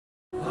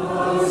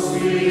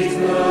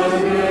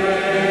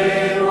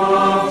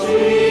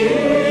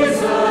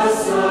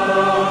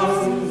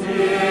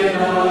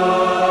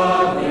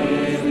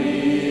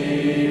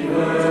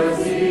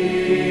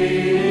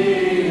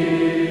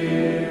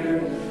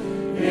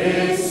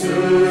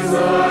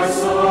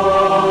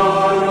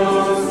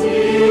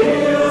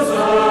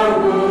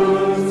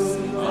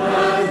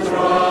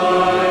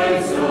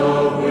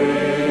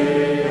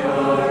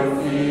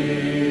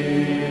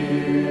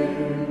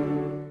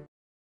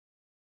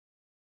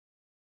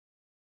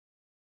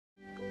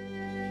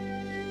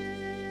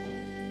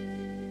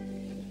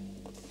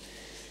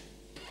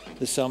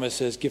The psalmist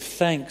says, "Give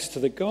thanks to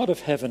the God of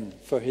heaven,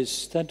 for his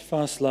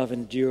steadfast love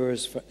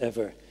endures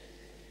forever."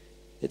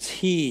 It's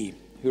he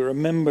who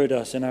remembered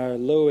us in our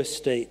low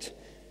estate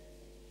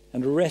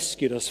and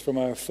rescued us from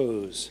our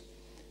foes.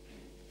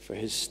 For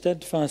his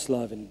steadfast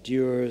love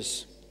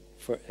endures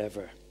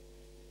forever.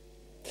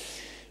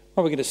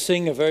 Well, we're going to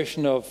sing a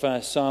version of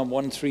Psalm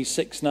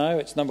 136 now.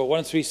 It's number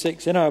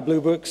 136 in our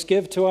blue books.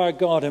 Give to our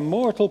God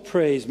immortal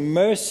praise.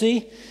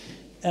 Mercy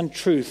and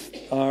truth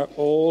are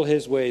all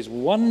his ways.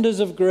 Wonders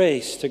of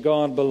grace to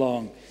God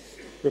belong.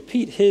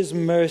 Repeat his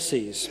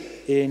mercies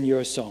in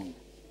your song.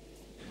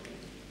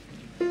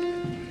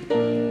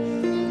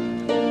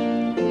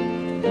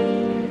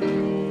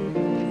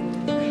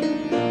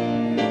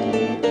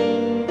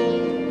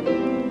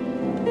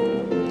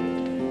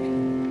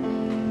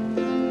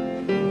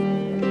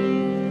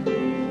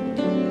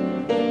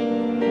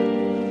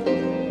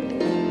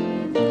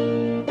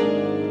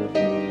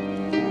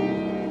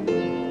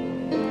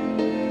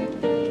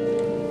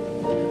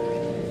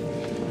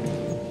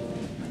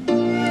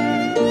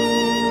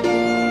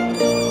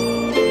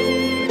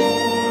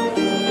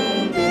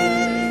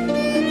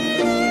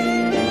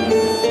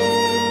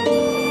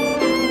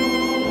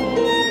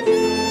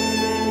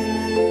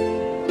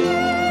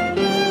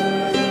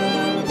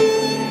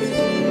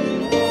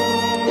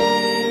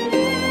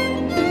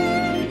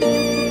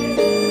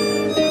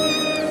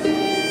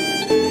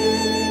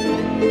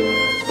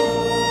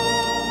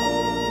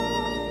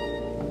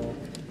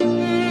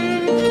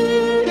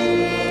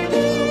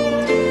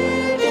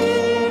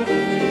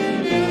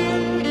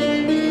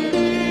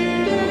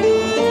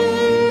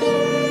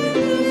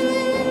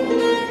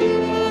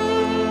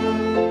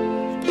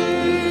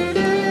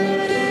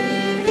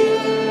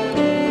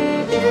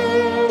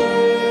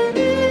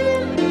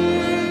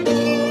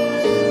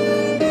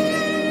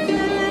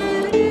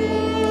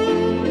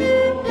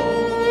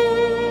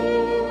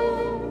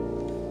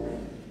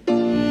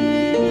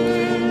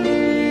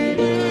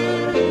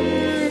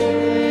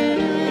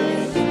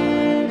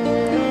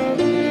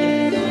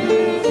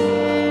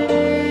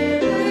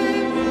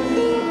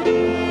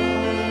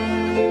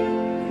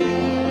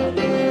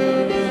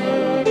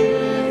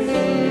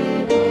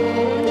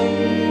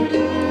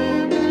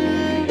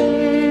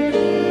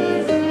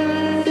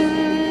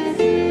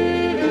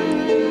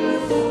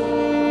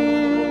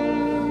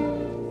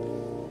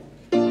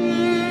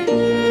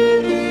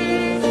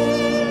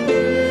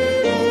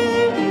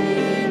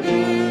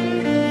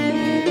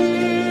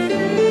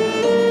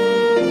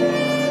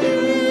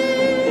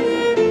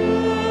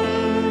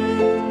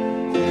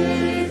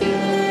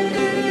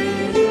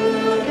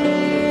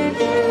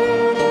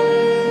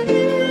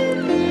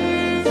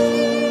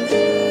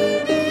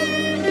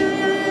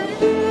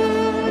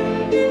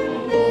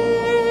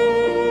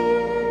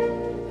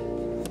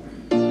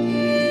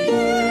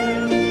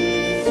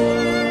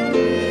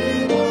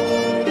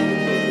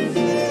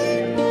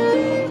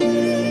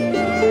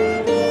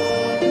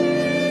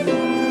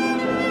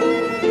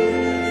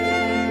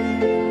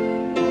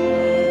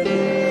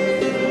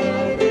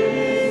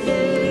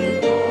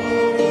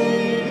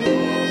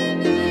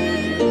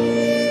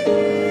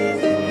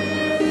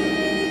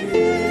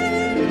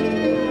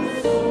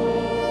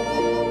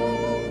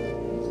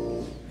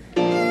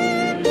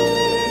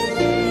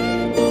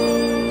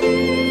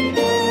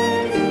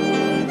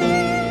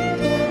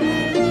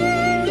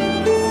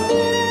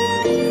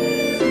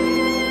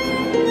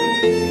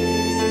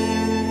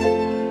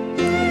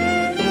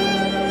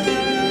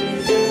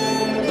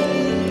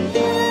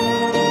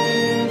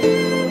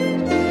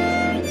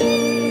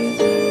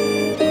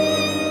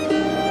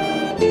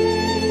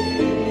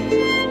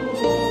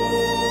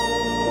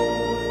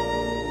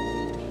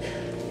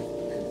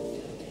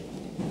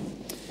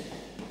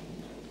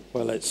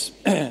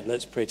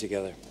 Let's pray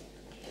together.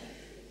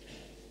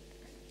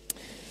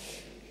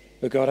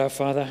 O God, our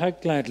Father, how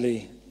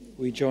gladly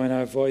we join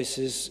our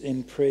voices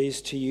in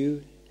praise to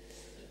you,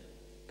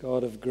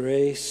 God of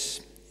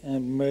grace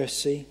and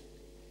mercy,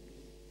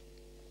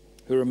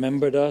 who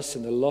remembered us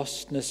in the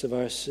lostness of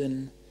our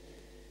sin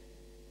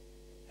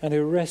and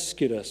who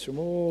rescued us from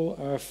all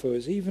our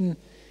foes, even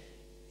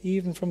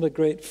from the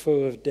great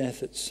foe of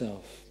death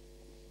itself,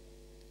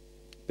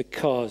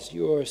 because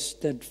your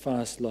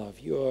steadfast love,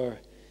 your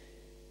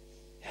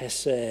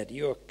Hesed,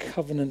 your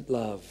covenant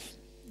love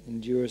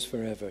endures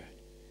forever,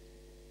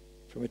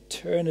 from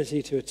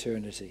eternity to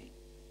eternity,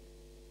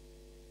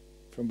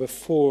 from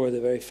before the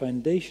very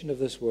foundation of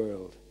this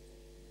world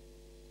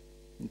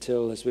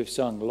until, as we've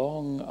sung,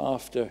 long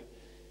after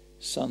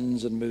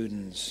suns and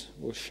moons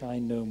will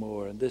shine no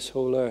more, and this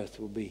whole earth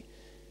will be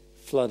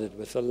flooded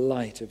with the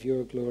light of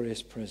your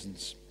glorious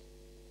presence.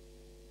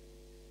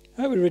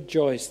 I would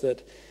rejoice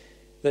that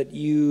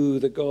you,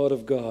 the God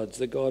of gods,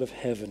 the God of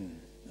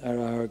heaven, are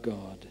our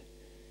God,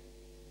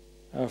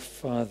 our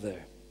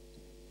Father,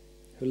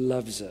 who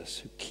loves us,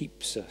 who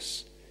keeps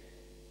us.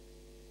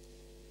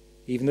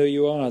 Even though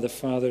you are the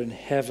Father in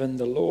heaven,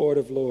 the Lord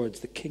of lords,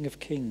 the King of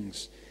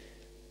kings,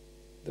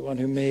 the one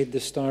who made the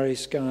starry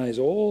skies,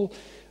 all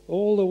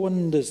the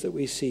wonders that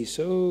we see,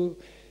 so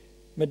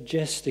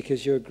majestic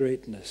is your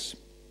greatness.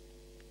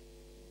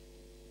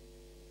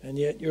 And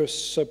yet your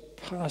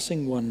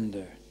surpassing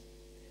wonder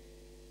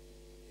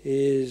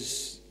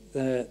is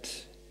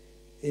that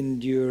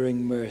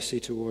enduring mercy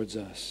towards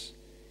us,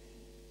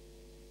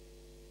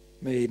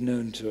 made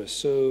known to us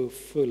so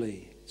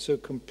fully, so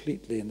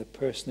completely in the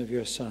person of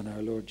your Son,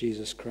 our Lord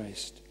Jesus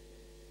Christ.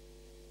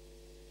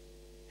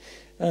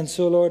 And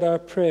so, Lord, our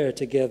prayer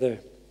together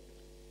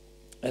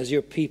as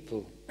your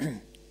people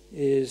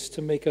is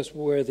to make us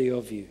worthy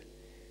of you,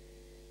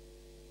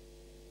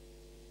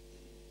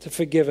 to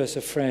forgive us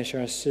afresh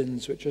our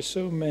sins, which are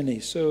so many,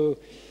 so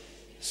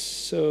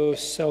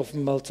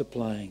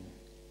self-multiplying,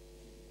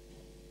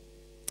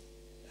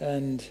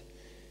 and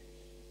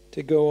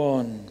to go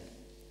on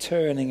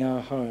turning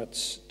our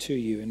hearts to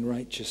you in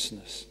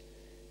righteousness.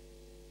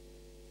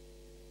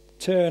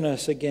 Turn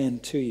us again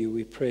to you,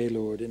 we pray,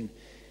 Lord,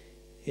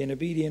 in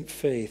obedient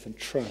faith and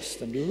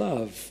trust and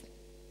love,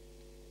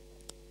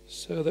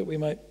 so that we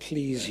might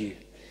please you,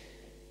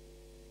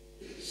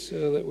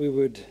 so that we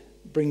would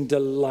bring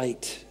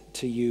delight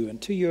to you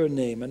and to your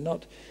name, and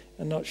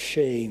not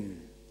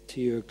shame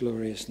to your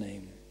glorious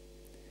name.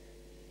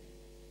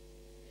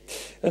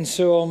 And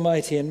so,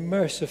 Almighty and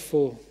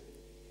merciful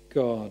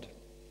God,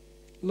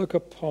 look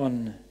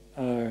upon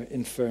our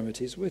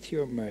infirmities with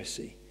your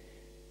mercy,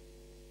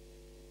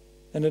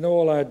 and in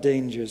all our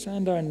dangers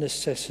and our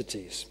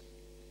necessities,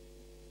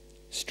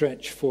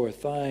 stretch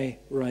forth thy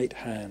right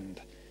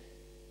hand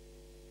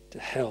to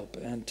help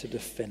and to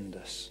defend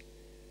us.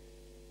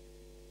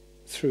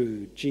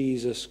 Through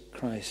Jesus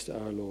Christ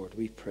our Lord,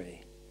 we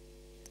pray.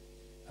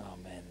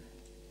 Amen.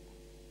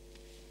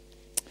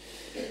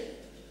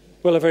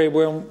 Well, a very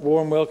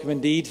warm welcome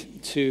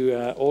indeed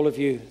to all of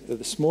you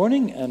this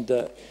morning, and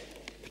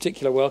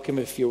particular welcome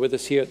if you're with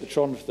us here at the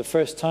Tron for the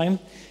first time.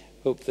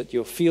 Hope that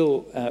you'll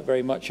feel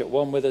very much at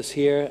one with us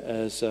here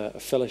as a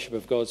fellowship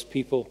of God's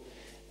people,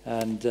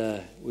 and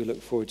we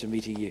look forward to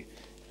meeting you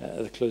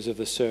at the close of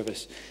the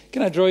service.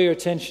 Can I draw your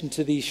attention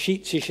to these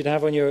sheets you should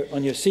have on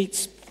your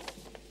seats?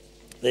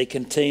 They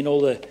contain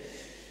all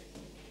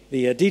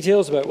the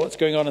details about what's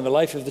going on in the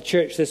life of the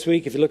church this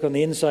week. If you look on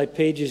the inside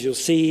pages, you'll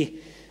see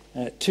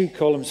 2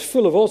 columns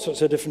full of all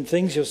sorts of different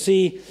things. You'll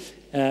see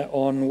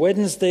on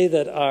Wednesday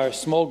that our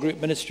small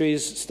group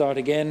ministries start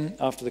again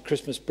after the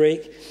Christmas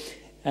break.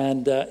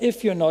 And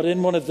if you're not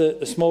in one of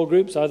the small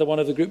groups, either one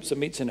of the groups that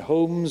meets in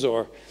homes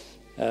or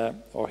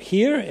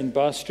here in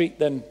Bath Street,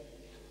 then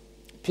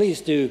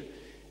please do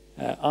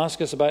ask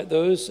us about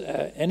those.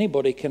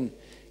 Anybody can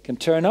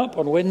turn up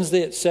on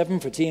Wednesday at 7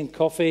 for tea and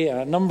coffee.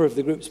 A number of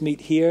the groups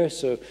meet here,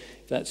 so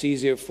if that's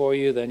easier for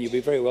you, then you'll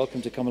be very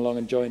welcome to come along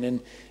and join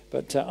in.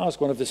 But ask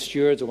one of the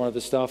stewards or one of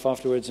the staff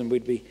afterwards, and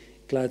we'd be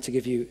glad to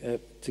give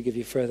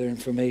you further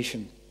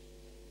information.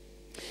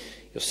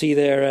 You'll see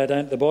there down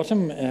at the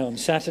bottom on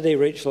Saturday,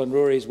 Rachel and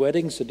Rory's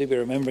wedding, so do be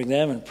remembering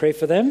them and pray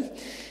for them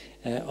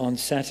on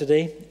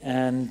Saturday.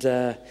 And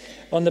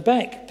on the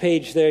back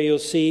page there, you'll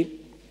see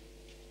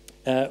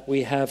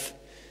we have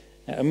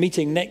a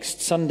meeting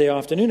next Sunday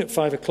afternoon at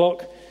 5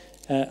 o'clock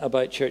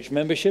about church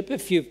membership.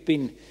 If you've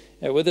been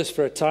with us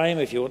for a time,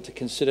 if you want to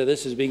consider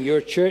this as being your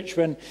church,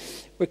 when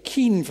we're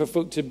keen for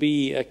folk to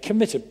be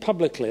committed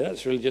publicly.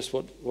 That's really just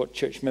what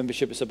church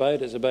membership is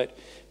about. It's about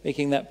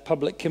making that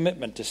public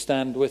commitment to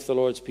stand with the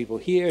Lord's people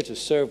here, to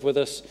serve with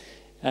us,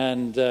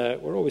 and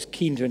we're always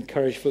keen to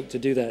encourage folk to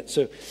do that.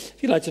 So if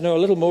you'd like to know a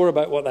little more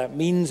about what that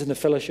means in the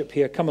fellowship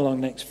here, come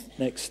along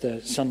next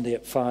Sunday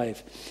at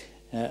 5.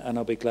 And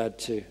I'll be glad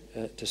to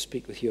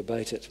speak with you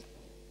about it.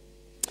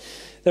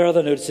 There are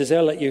other notices there.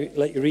 I'll let you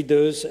read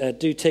those.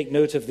 Do take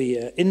note of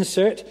the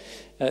insert.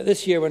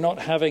 This year we're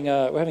having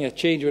a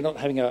change. We're not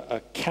having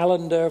a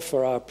calendar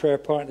for our prayer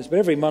partners, but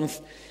every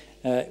month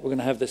we're going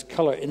to have this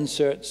colour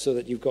insert so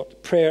that you've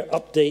got prayer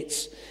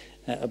updates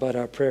about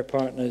our prayer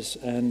partners,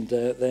 and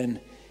then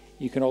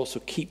you can also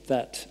keep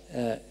that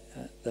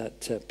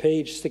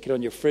page, stick it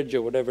on your fridge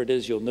or whatever it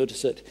is. You'll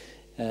notice it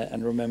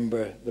and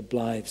remember the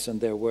Blythes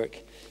and their work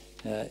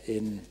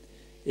in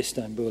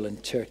Istanbul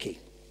and Turkey.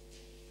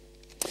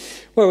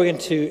 Well, we're going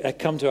to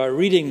come to our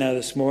reading now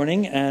this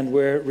morning, and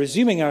we're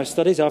resuming our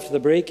studies after the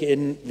break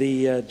in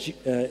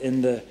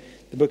the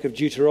book of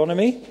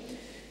Deuteronomy,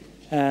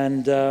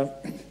 and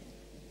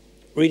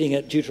reading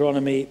at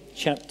Deuteronomy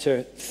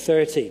chapter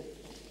 30.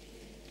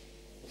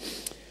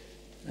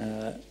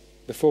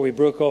 Before we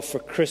broke off for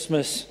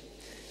Christmas,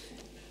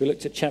 we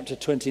looked at chapter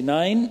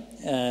 29,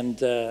 and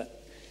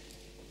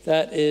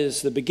That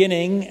is the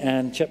beginning,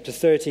 and chapter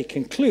 30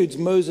 concludes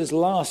Moses'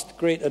 last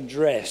great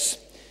address,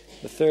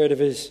 the third of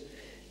his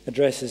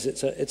addresses.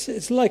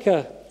 It's like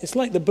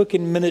the book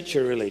in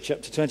miniature, really.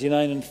 Chapter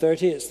 29 and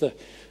 30. It's the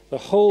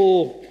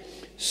whole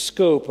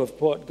scope of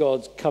what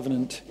God's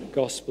covenant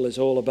gospel is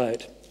all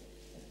about.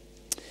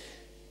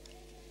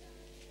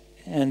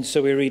 And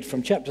so we read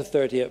from chapter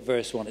 30 at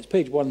verse 1. It's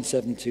page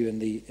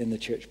 172 in the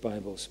church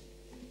Bibles.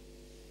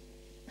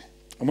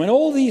 And when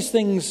all these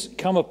things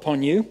come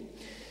upon you,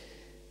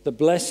 the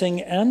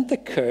blessing and the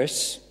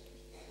curse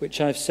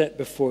which I've set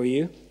before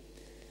you,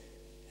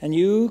 and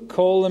you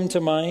call them to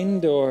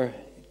mind, or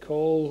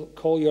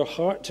call your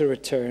heart to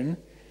return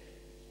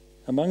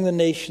among the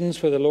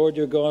nations where the Lord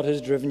your God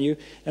has driven you,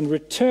 and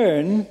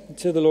return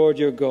to the Lord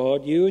your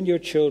God, you and your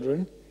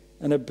children,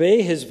 and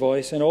obey his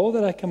voice and all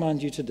that I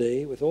command you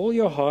today with all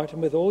your heart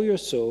and with all your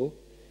soul,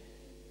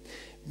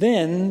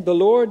 then the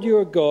Lord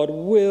your God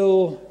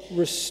will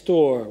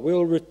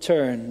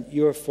return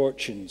your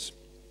fortunes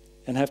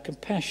and have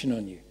compassion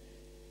on you,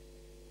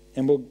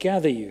 and will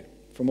gather you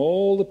from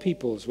all the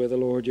peoples where the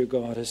Lord your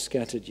God has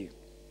scattered you.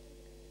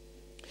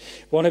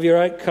 One of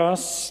your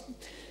outcasts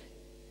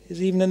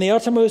is even in the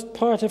uttermost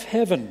part of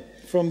heaven.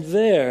 From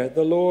there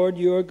the Lord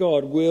your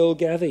God will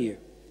gather you,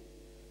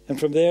 and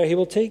from there he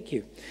will take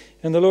you.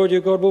 And the Lord your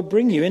God will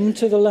bring you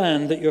into the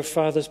land that your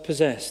fathers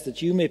possessed,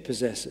 that you may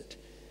possess it.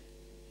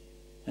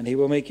 And he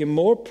will make you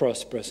more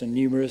prosperous and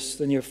numerous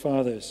than your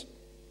fathers.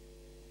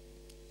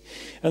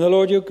 And the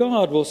Lord your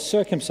God will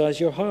circumcise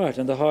your heart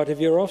and the heart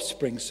of your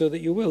offspring, so that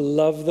you will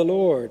love the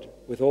Lord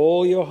with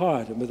all your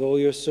heart and with all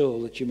your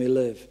soul, that you may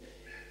live.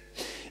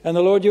 And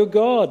the Lord your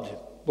God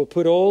will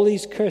put all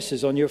these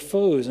curses on your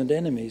foes and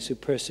enemies who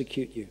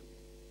persecute you.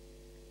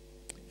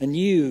 And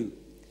you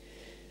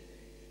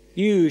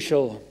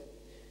shall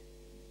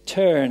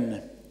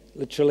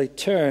literally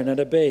turn and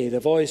obey the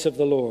voice of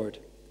the Lord,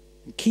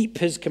 and keep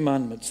his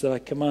commandments that I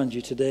command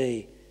you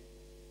today.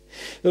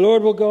 The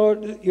Lord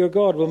your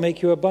God will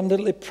make you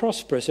abundantly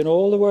prosperous in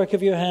all the work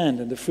of your hand,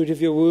 in the fruit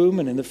of your womb,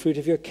 and in the fruit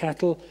of your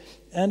cattle,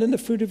 and in the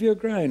fruit of your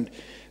ground.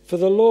 For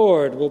the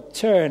Lord will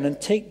turn and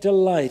take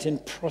delight in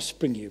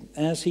prospering you,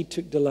 as he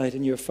took delight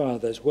in your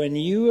fathers, when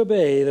you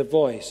obey the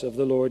voice of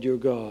the Lord your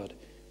God,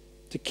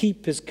 to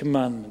keep his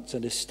commandments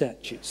and his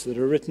statutes that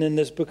are written in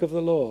this book of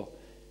the law,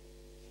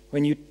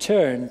 when you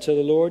turn to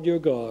the Lord your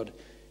God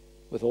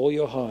with all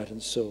your heart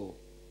and soul.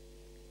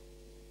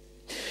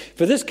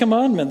 For this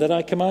commandment that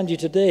I command you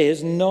today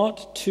is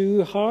not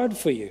too hard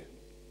for you,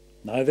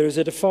 neither is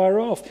it afar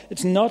off.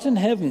 It's not in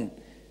heaven,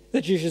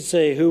 that you should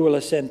say, who will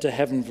ascend to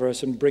heaven for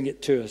us and bring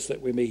it to us,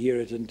 that we may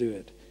hear it and do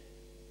it?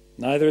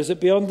 Neither is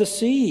it beyond the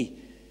sea,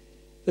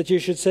 that you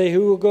should say,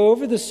 who will go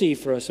over the sea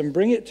for us and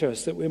bring it to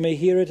us, that we may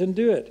hear it and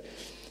do it?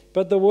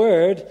 But the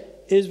word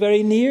is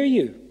very near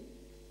you.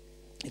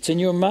 It's in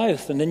your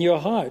mouth and in your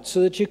heart,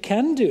 so that you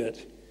can do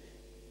it.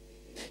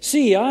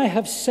 See, I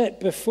have set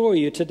before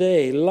you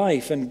today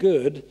life and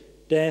good,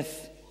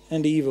 death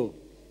and evil.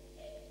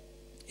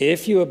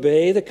 If you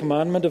obey the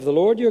commandment of the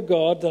Lord your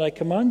God that I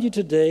command you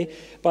today,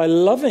 by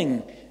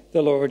loving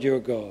the Lord your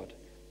God,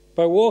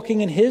 by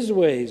walking in his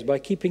ways, by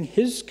keeping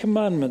his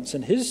commandments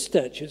and his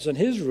statutes and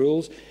his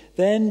rules,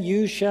 then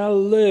you shall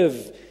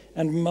live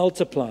and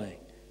multiply.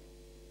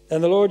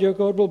 And the Lord your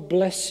God will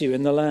bless you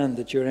in the land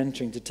that you're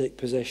entering to take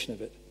possession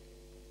of it.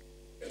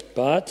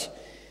 But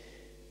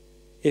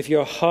if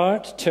your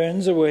heart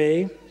turns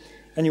away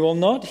and you will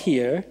not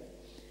hear,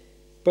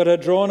 but are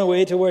drawn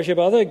away to worship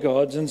other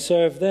gods and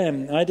serve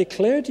them, I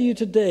declare to you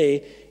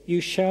today, you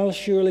shall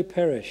surely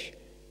perish.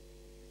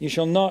 You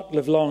shall not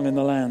live long in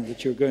the land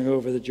that you're going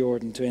over the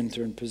Jordan to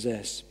enter and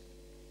possess.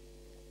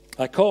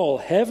 I call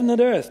heaven and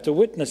earth to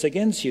witness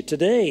against you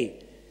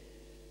today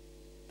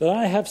that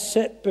I have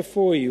set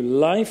before you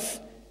life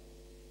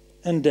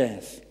and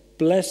death,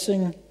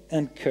 blessing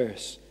and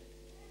curse.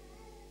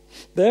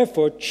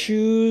 Therefore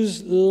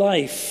choose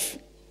life,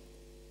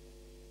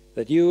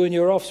 that you and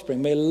your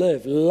offspring may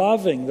live,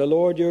 loving the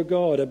Lord your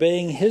God,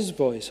 obeying his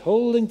voice,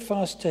 holding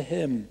fast to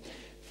him,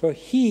 for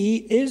he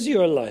is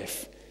your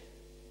life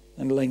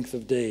and length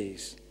of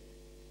days,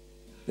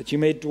 that you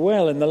may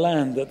dwell in the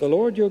land that the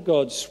Lord your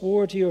God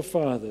swore to your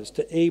fathers,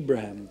 to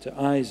Abraham, to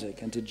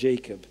Isaac, and to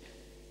Jacob,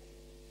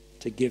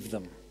 to give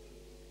them.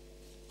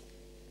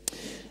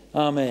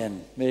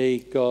 Amen. May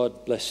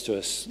God bless to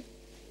us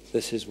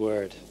this his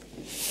word.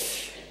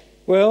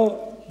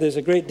 Well, there's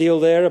a great deal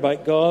there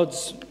about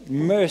God's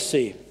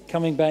mercy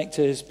coming back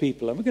to his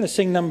people. And we're going to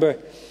sing number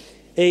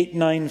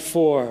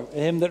 894, a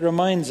hymn that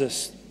reminds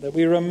us that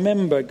we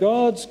remember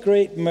God's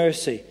great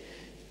mercy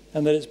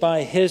and that it's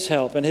by his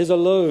help and his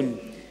alone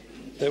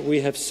that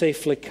we have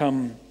safely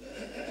come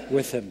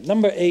with him.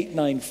 Number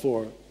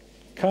 894,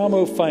 Come,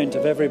 O Fount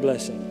of every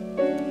blessing.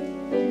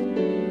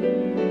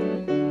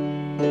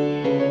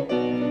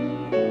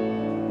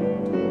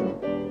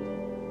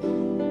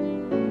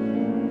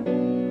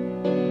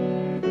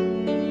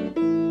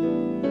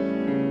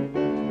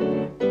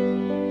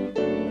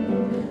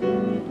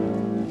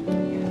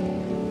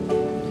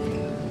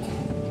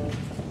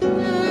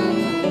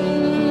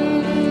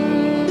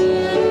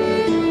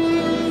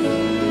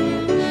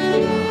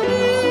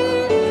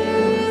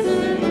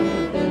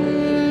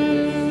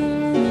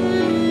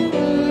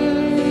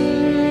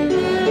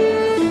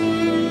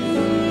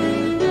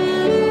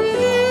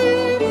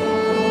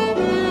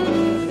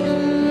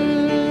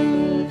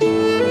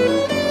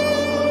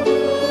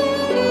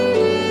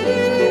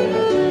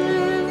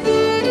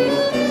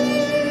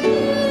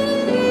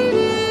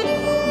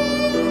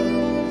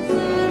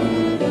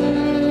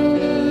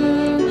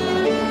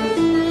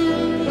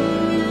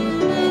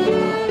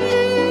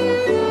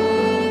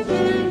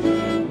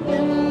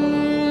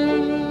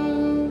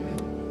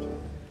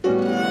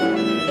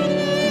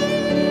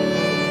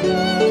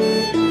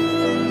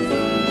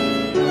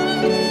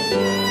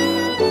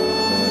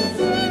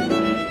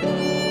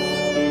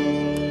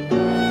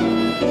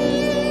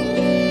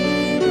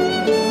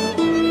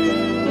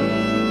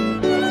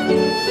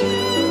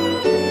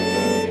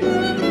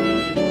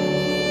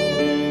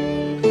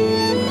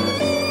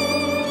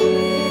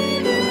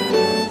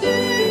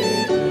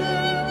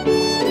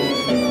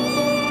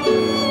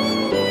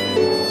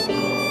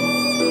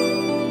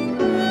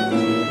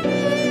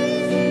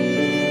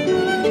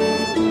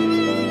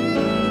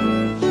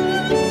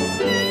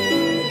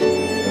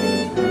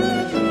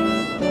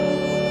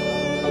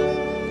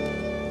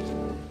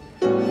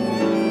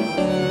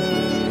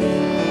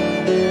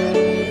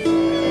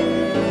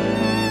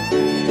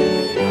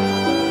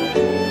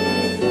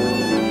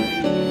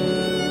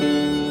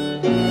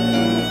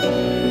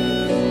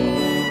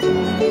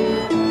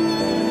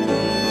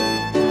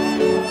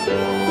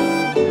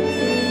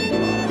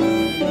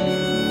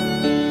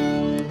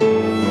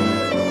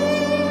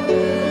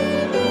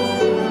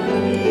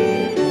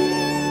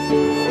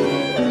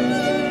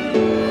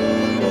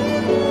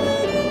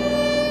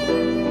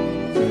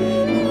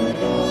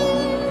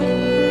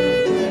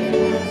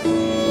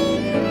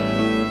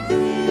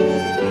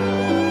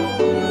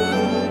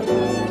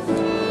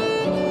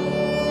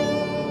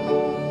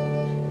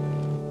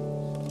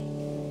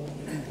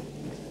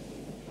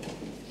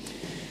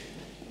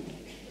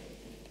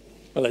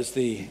 as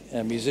the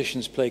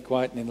musicians play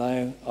quietly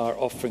now, our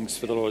offerings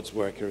for the Lord's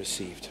work are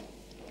received.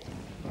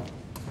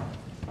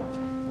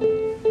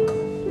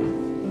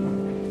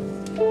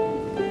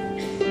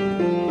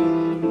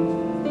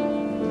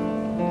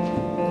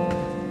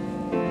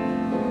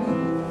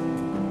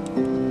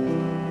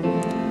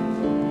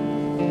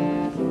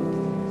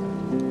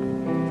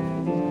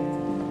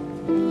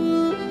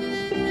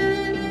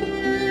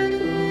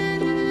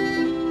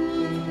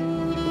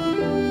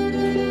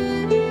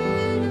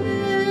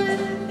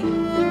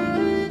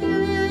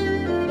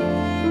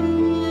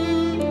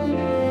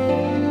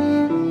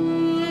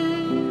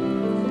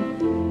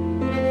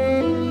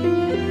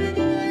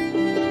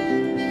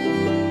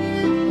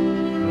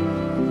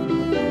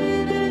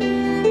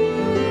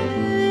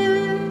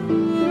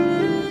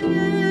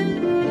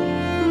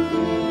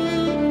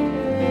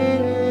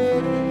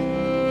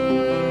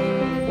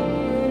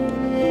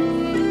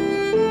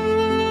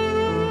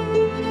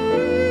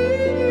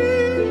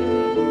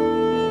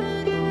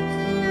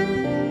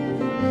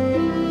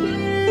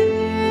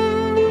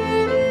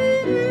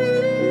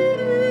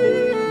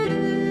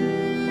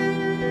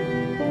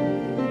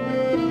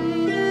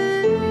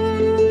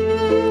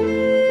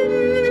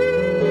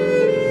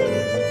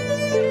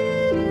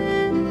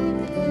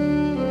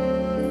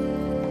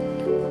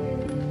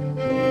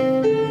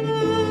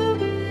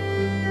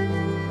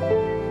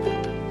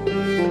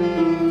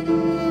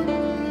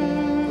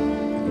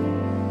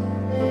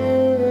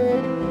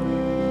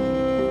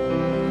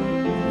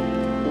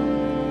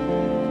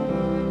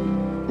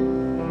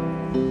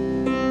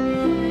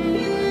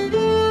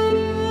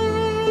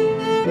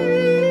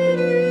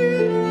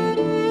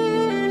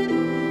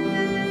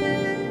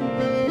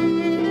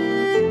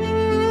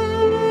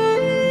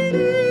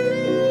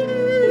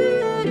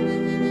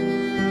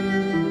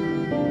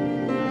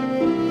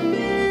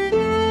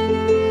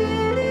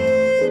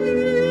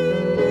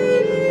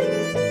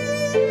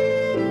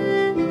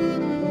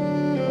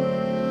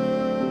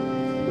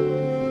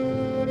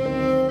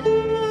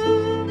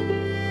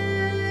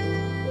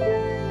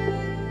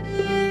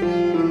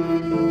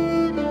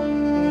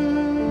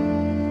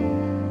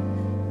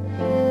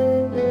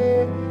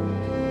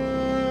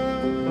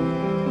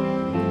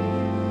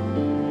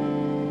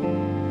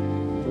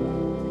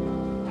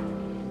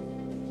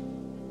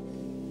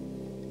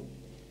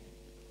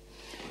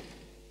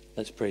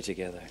 Let's pray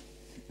together.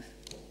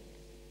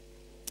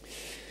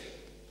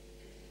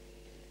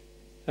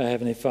 Our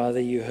Heavenly Father,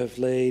 you have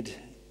laid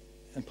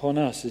upon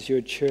us as your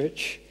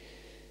church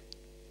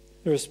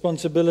the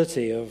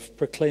responsibility of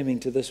proclaiming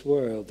to this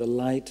world the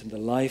light and the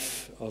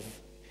life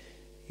of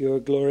your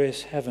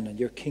glorious heaven and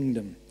your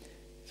kingdom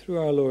through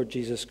our Lord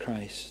Jesus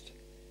Christ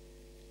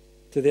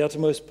to the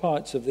uttermost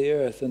parts of the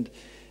earth, and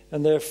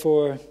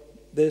therefore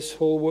this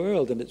whole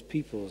world and its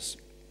peoples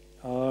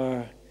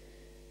are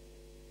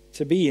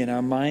to be in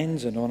our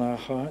minds and on our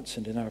hearts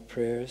and in our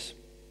prayers.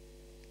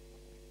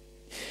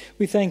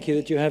 We thank you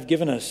that you have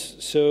given us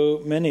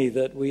so many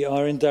that we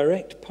are in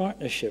direct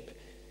partnership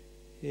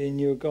in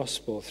your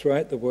gospel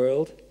throughout the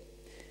world.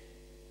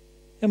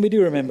 And we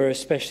do remember,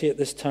 especially at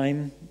this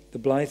time, the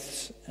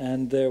Blythes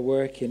and their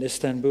work in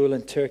Istanbul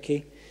and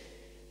Turkey,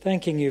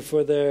 thanking you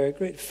for their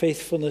great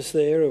faithfulness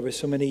there over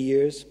so many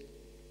years.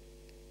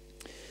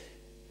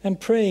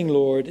 And praying,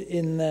 Lord,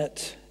 in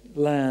that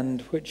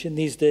land which in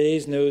these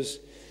days knows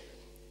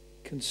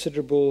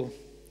considerable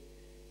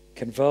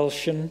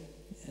convulsion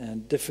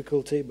and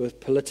difficulty, both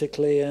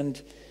politically and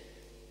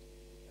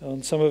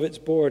on some of its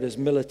borders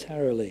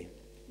militarily.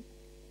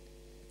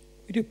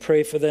 We do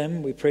pray for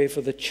them. We pray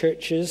for the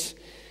churches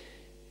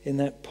in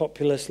that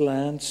populous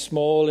land,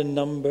 small in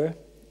number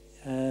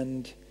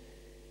and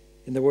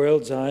in the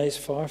world's eyes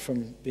far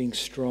from being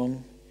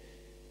strong.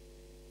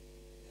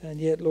 And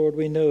yet, Lord,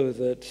 we know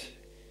that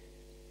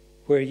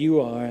where you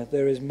are,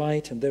 there is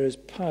might and there is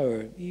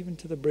power, even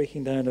to the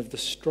breaking down of the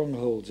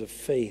strongholds of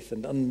faith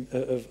and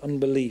of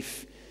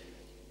unbelief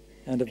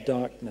and of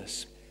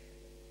darkness.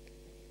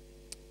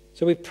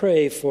 So we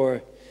pray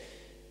for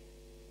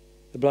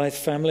the Blythe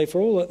family,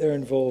 for all that they're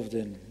involved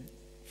in,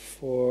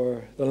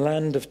 for the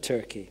land of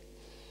Turkey.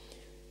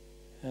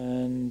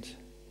 And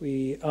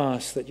we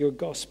ask that your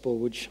gospel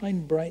would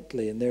shine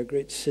brightly in their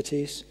great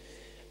cities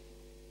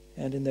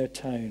and in their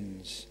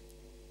towns.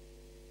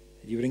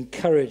 That you would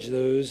encourage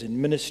those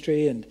in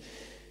ministry and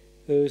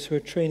those who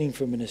are training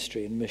for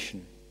ministry and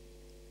mission.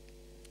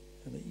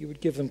 And that you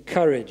would give them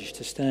courage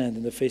to stand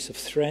in the face of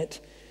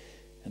threat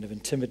and of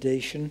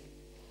intimidation.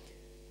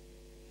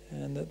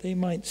 And that they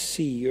might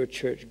see your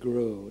church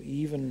grow,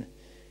 even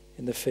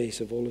in the face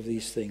of all of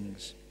these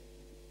things.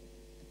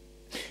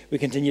 We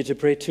continue to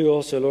pray too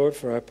also, Lord,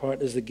 for our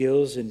partners, the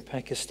Gills in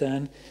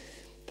Pakistan,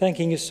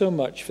 thanking you so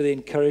much for the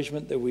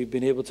encouragement that we've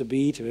been able to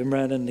be to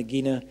Imran and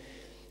Nagina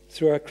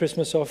through our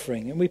Christmas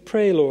offering. And we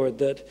pray, Lord,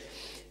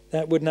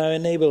 that would now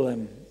enable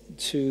them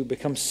to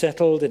become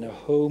settled in a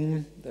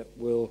home that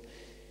will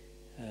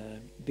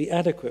be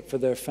adequate for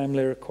their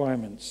family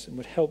requirements and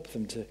would help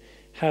them to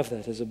have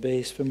that as a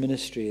base for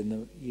ministry in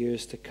the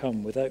years to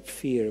come without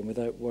fear and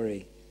without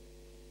worry.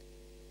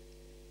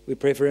 We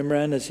pray for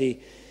Imran as he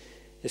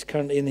is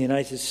currently in the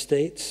United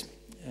States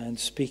and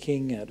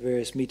speaking at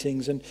various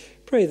meetings, and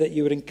pray that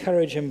you would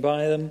encourage him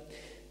by them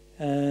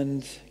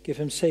and give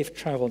him safe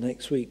travel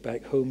next week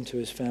back home to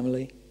his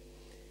family.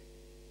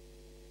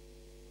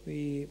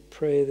 We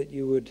pray that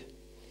you would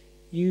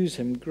use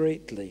him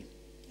greatly,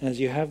 as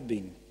you have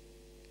been,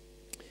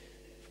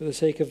 for the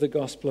sake of the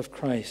gospel of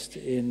Christ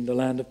in the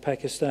land of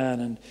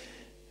Pakistan and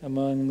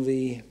among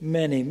the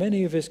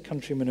many of his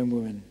countrymen and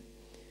women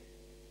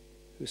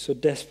who so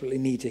desperately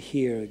need to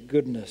hear the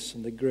goodness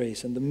and the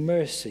grace and the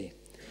mercy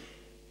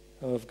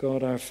of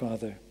God our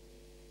Father.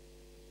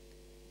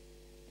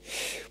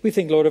 We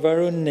think, Lord, of our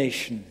own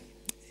nation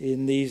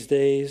in these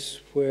days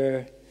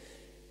where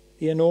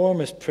the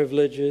enormous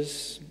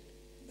privileges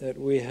that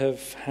we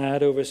have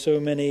had over so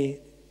many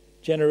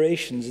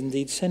generations,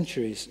 indeed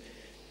centuries,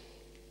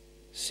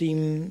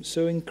 seem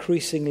so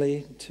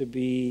increasingly to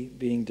be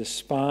being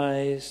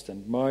despised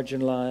and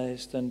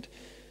marginalized and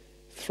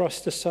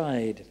thrust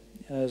aside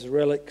as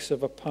relics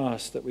of a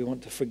past that we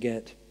want to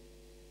forget.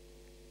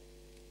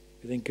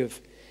 We think of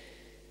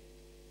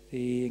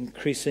the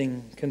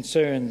increasing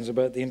concerns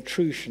about the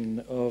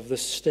intrusion of the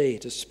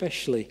state,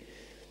 especially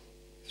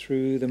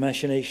through the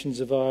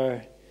machinations of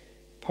our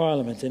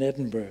Parliament in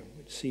Edinburgh,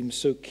 which seems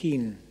so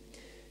keen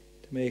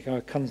to make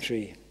our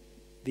country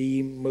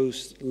the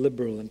most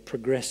liberal and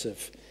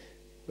progressive,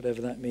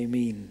 whatever that may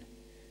mean.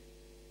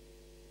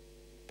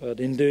 But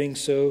in doing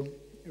so,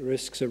 it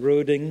risks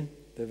eroding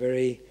the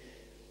very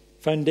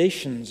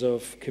foundations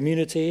of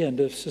community and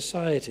of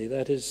society,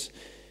 that is,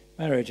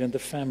 marriage and the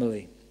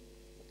family.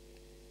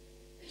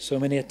 So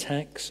many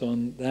attacks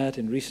on that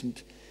in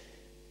recent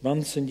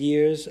months and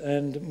years,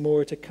 and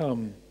more to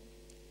come.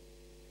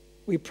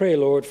 We pray,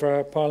 Lord, for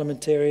our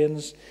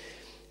parliamentarians.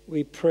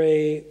 We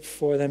pray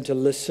for them to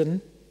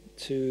listen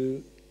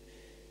to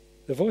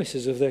the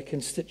voices of their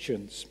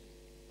constituents.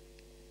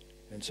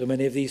 And so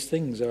many of these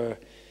things are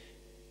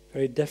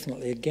very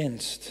definitely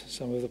against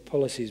some of the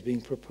policies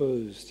being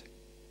proposed.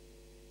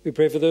 We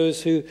pray for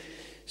those who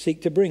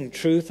seek to bring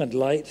truth and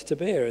light to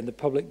bear in the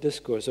public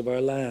discourse of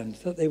our land,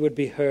 that they would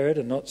be heard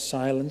and not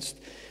silenced,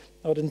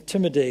 not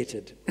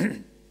intimidated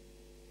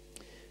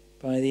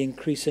by the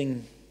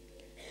increasing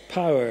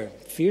power,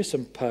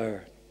 fearsome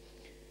power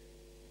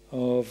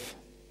of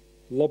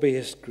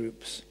lobbyist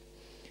groups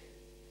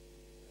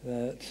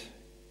that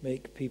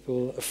make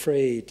people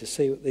afraid to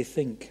say what they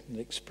think and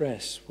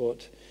express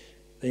what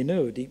they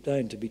know deep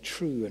down to be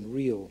true and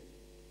real.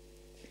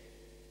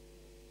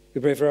 We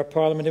pray for our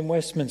Parliament in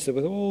Westminster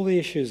with all the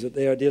issues that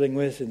they are dealing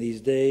with in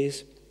these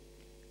days.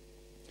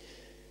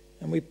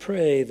 And we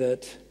pray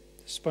that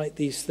despite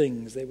these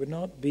things, they would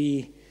not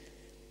be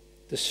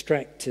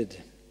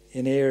distracted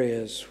in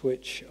areas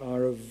which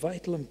are of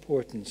vital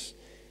importance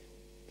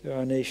to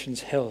our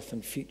nation's health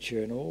and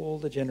future and all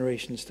the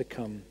generations to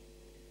come.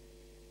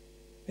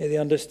 May they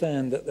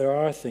understand that there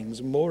are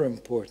things more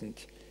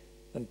important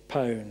than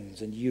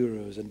pounds and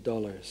euros and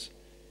dollars,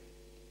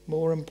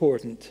 more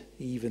important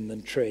even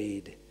than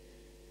trade,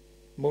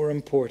 more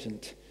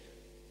important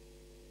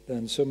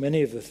than so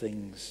many of the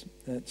things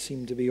that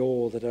seem to be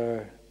all that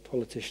our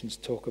politicians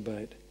talk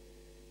about.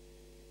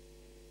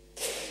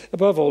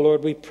 Above all,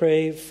 Lord, we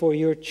pray for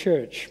your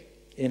church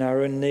in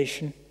our own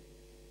nation,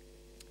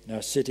 in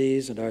our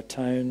cities and our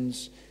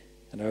towns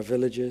and our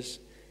villages.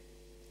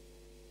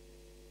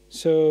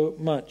 So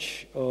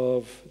much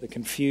of the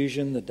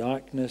confusion, the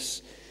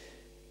darkness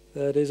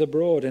that is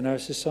abroad in our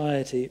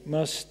society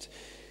must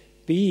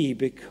be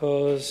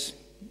because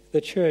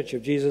the Church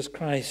of Jesus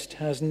Christ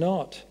has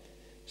not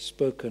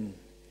spoken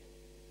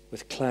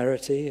with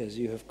clarity as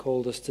you have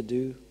called us to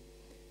do,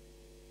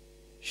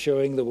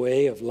 showing the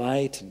way of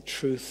light and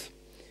truth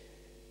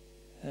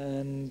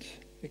and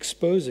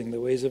exposing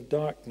the ways of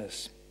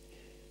darkness,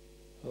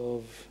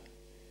 of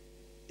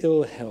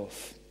ill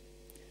health,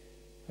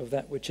 of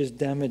that which is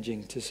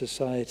damaging to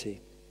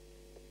society.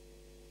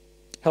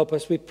 Help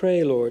us, we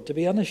pray, Lord, to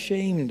be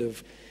unashamed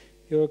of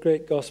your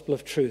great gospel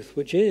of truth,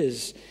 which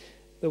is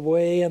the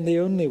way and the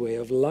only way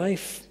of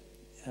life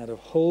and of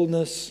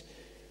wholeness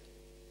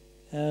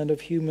and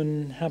of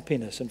human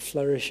happiness and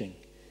flourishing.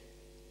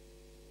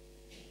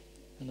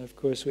 And of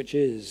course, which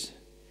is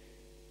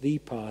the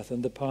path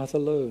and the path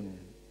alone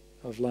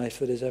of life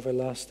that is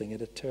everlasting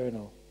and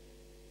eternal.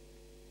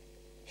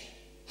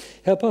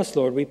 Help us,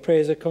 Lord, we pray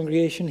as a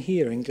congregation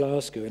here in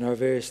Glasgow, in our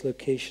various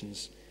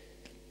locations,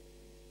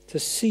 to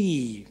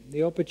see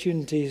the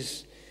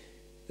opportunities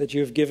that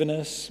you have given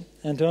us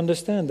and to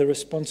understand the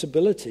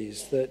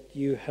responsibilities that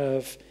you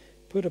have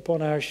put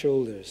upon our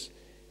shoulders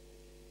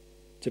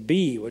to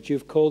be what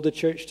you've called the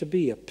church to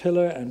be, a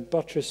pillar and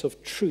buttress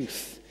of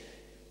truth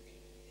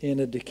in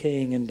a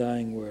decaying and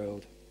dying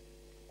world.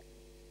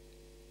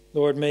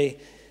 Lord, may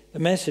the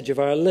message of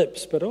our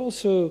lips, but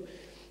also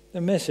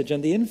the message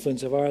and the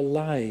influence of our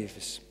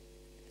lives,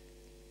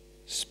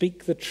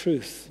 speak the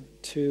truth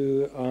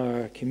to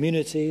our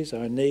communities,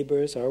 our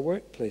neighbors, our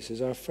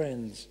workplaces, our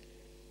friends.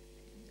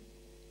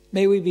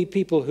 May we be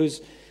people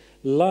whose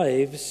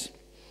lives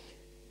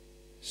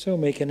so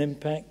make an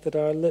impact that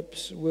our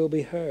lips will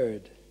be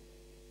heard.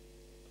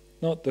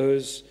 not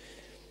those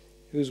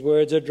whose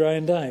words are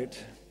drowned out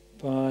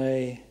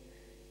by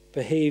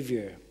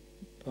behavior,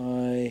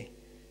 by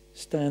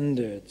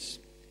standards,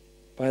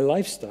 by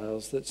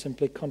lifestyles that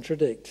simply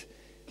contradict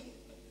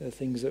the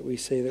things that we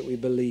say that we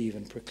believe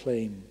and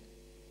proclaim.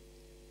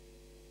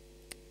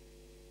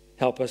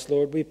 Help us,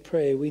 Lord, we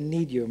pray. We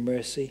need your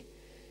mercy.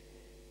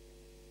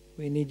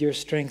 We need your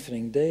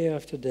strengthening day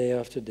after day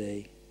after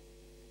day.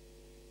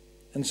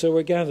 And so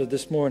we're gathered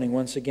this morning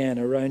once again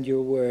around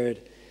your word,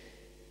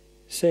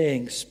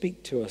 saying,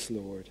 speak to us,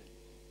 Lord.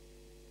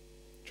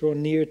 Draw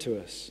near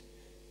to us.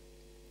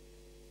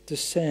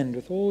 Descend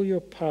with all your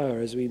power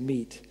as we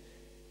meet,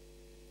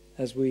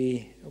 as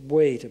we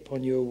wait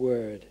upon your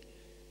word.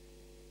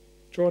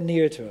 Draw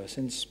near to us,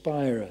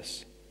 inspire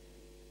us.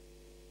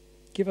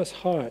 Give us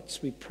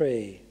hearts, we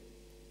pray,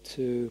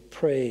 to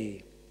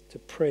praise,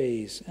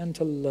 and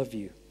to love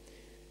you,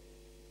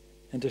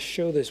 and to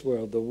show this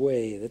world the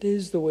way that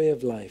is the way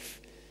of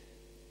life,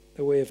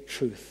 the way of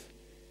truth,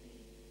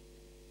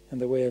 and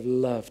the way of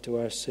love to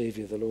our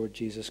Savior, the Lord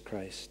Jesus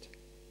Christ.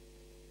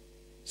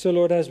 So,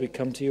 Lord, as we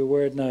come to your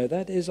word now,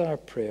 that is our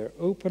prayer.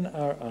 Open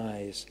our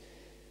eyes,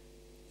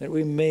 that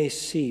we may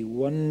see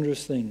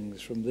wondrous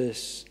things from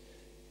this,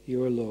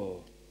 your law.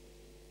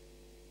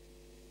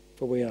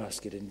 For we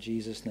ask it in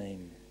Jesus'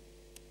 name.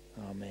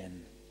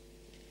 Amen.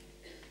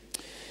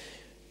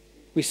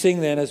 We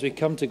sing then, as we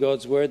come to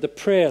God's word, the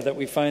prayer that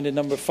we find in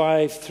number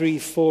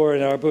 534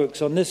 in our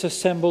books. On this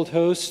assembled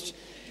host,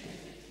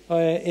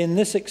 in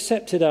this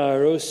accepted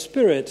hour, O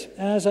Spirit,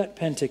 as at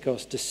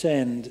Pentecost,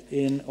 descend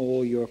in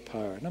all your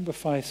power. Number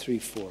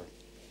 534.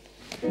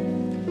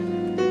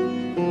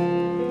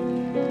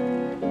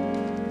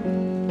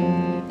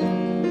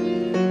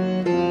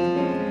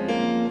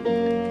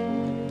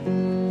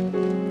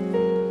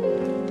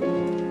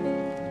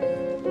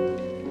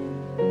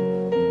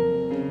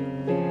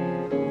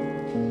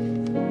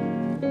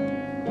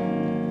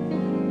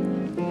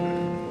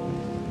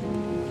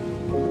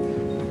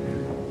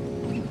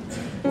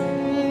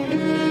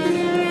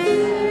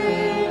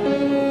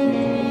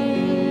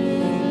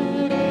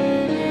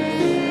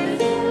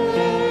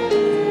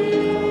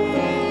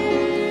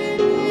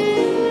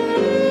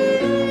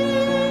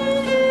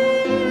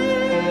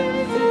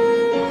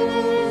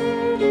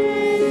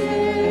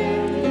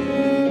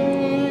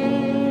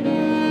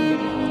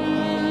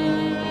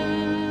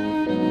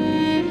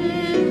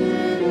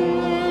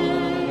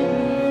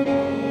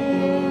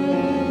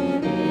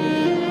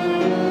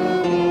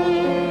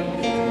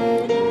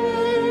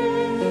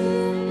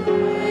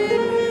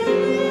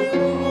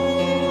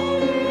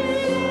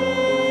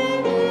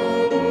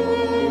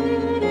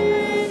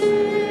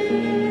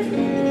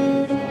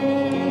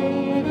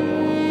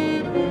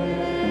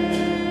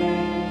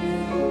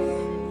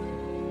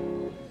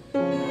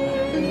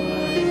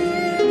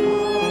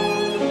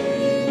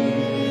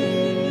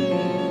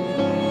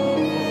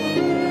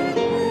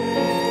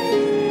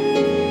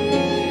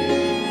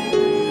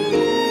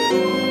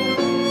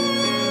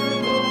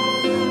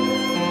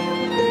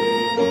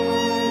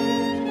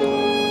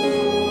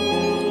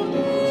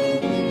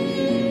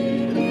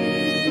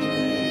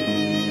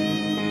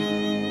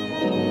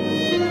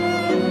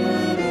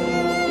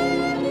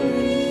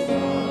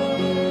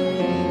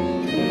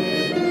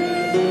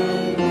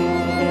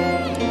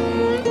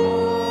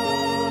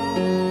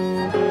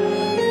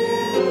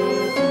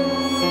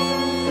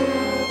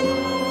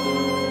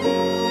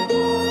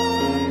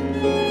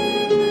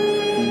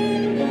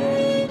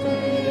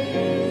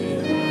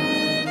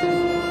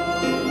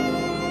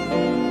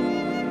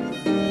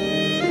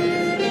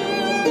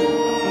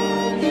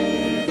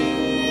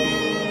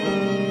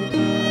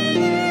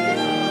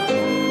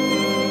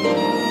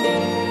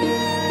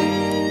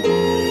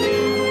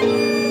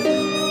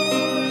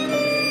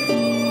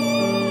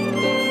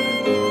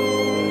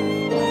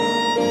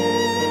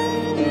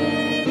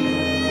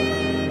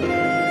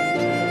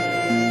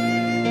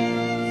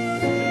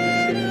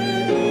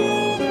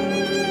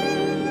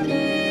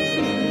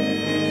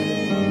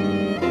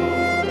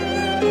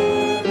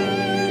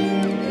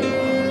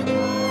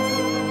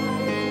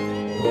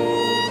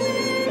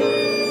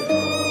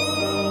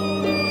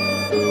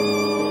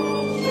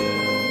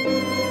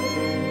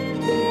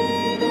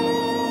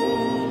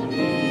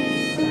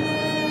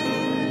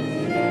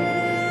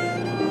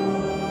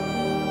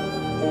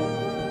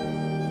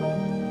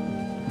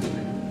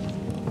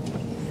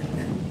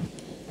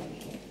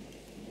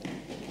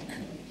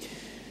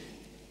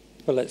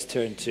 Well, let's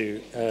turn to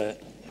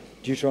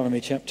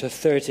Deuteronomy chapter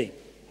 30.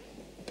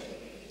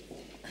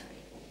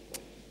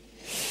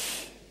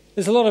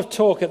 There's a lot of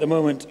talk at the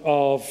moment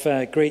of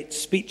great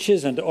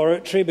speeches and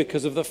oratory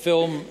because of the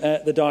film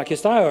The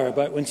Darkest Hour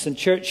about Winston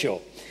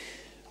Churchill.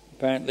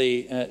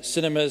 Apparently,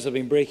 cinemas have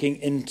been breaking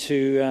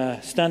into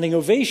standing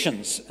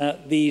ovations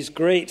at these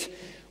great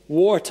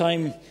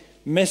wartime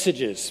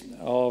messages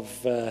of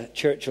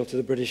Churchill to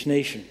the British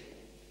nation.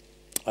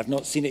 I've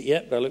not seen it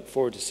yet, but I look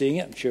forward to seeing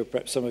it. I'm sure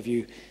perhaps some of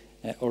you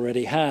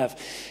already have.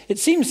 It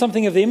seems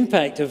something of the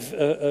impact of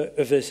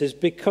this is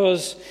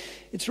because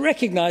it's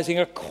recognizing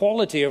a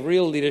quality of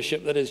real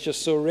leadership that is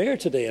just so rare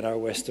today in our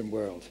Western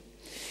world.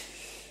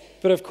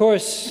 But of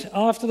course,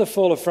 after the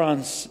fall of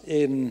France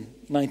in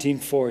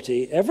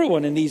 1940,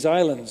 everyone in these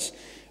islands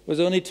was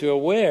only too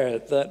aware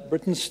that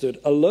Britain stood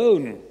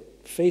alone,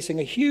 facing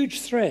a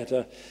huge threat,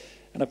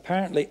 an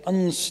apparently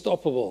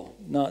unstoppable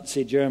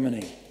Nazi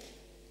Germany.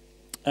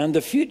 And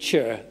the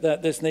future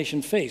that this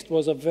nation faced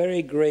was a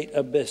very great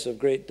abyss of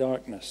great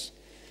darkness,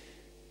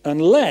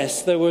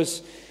 unless there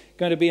was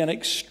going to be an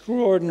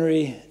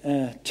extraordinary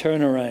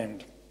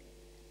turnaround.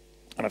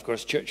 And of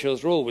course,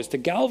 Churchill's role was to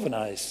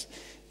galvanize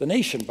the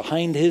nation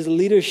behind his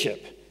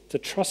leadership, to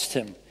trust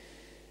him,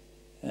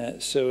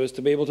 so as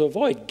to be able to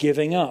avoid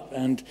giving up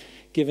and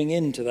giving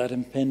in to that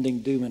impending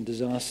doom and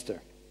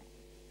disaster.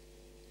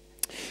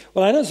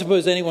 Well, I don't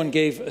suppose anyone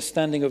gave a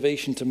standing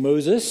ovation to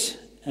Moses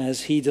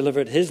as he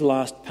delivered his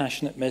last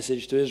passionate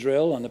message to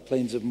Israel on the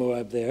plains of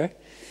Moab there.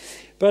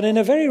 But in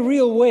a very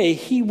real way,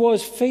 he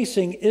was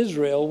facing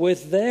Israel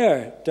with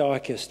their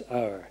darkest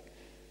hour.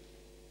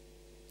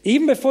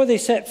 Even before they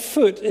set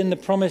foot in the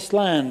promised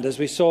land, as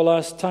we saw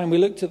last time we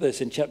looked at this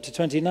in chapter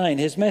 29,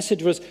 his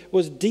message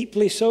was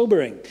deeply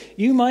sobering.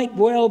 You might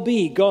well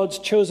be God's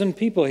chosen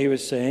people, he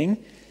was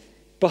saying,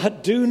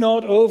 but do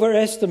not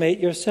overestimate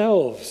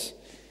yourselves.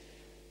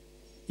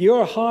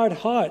 Your hard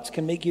hearts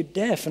can make you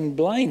deaf and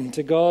blind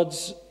to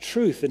God's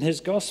truth in his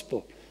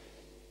gospel.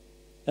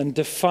 And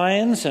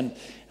defiance and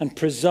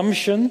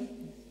presumption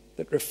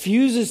that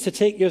refuses to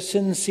take your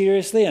sins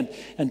seriously,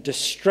 and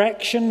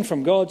distraction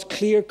from God's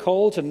clear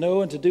call to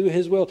know and to do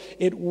his will,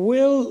 it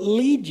will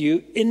lead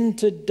you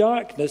into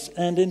darkness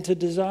and into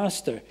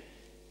disaster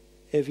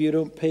if you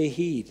don't pay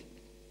heed.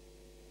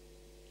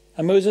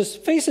 And Moses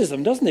faces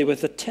them, doesn't he,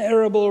 with the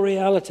terrible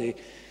reality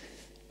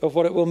of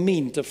what it will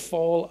mean to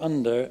fall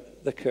under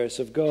the curse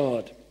of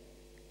God.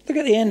 Look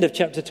at the end of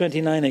chapter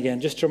 29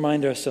 again, just to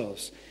remind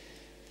ourselves.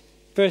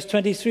 Verse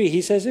 23,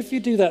 he says, if you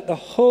do that, the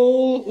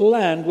whole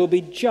land will be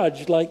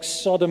judged like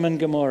Sodom and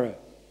Gomorrah.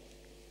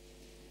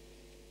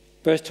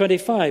 Verse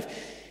 25,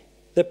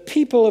 the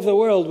people of the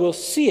world will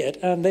see it,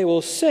 and they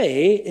will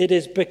say, it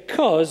is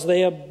because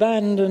they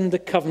abandoned the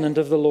covenant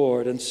of the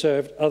Lord and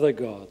served other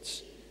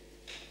gods.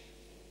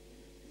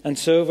 And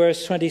so,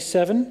 verse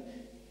 27,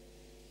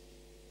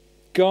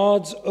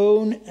 God's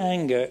own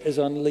anger is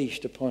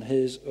unleashed upon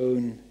his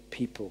own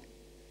people.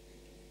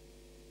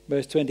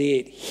 Verse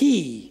 28,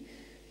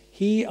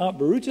 He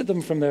uprooted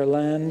them from their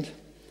land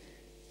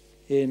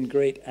in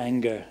great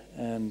anger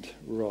and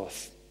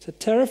wrath. It's a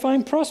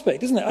terrifying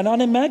prospect, isn't it? An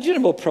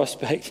unimaginable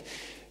prospect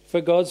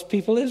for God's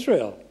people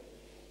Israel.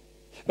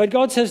 But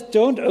God says,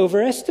 don't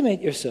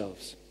overestimate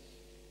yourselves.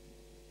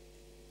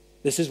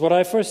 This is what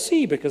I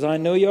foresee because I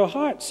know your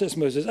hearts, says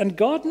Moses, and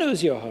God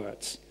knows your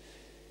hearts.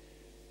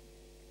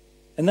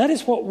 And that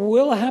is what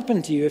will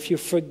happen to you if you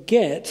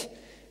forget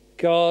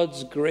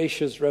God's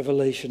gracious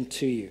revelation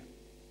to you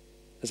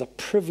as a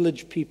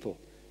privileged people.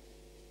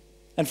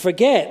 And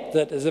forget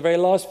that, as the very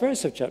last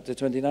verse of chapter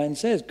 29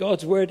 says,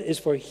 God's word is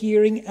for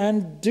hearing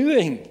and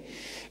doing.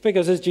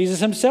 Because as Jesus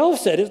himself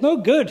said, it's no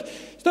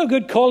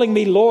good calling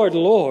me Lord,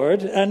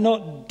 Lord, and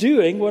not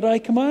doing what I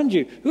command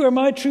you. Who are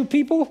my true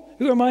people?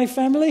 Who are my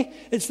family?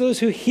 It's those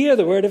who hear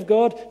the word of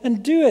God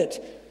and do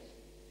it.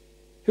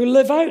 Who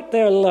live out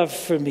their love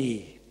for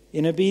me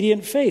in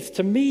obedient faith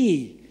to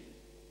me.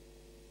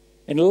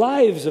 In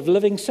lives of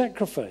living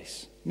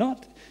sacrifice,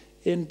 not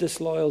in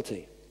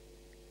disloyalty.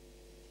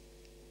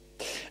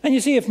 And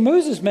you see, if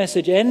Moses'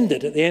 message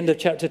ended at the end of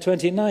chapter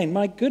 29,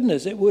 my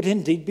goodness, it would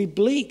indeed be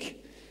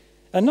bleak.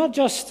 And not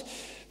just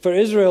for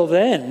Israel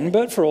then,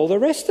 but for all the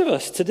rest of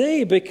us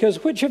today,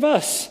 because which of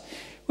us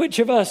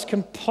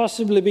can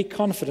possibly be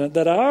confident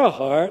that our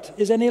heart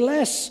is any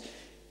less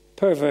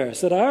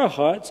perverse, that our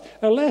hearts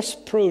are less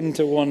prone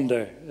to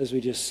wander, as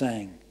we just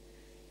sang?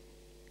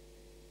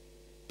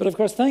 But of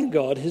course, thank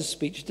God, his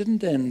speech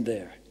didn't end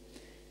there.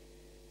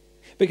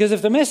 Because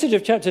if the message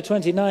of chapter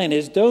 29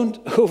 is don't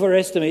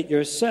overestimate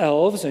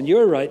yourselves and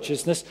your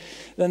righteousness,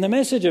 then the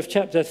message of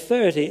chapter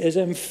 30 is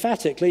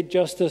emphatically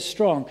just as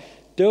strong.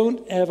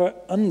 Don't ever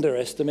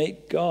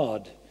underestimate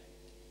God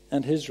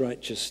and his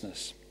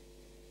righteousness.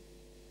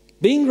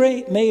 Being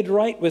made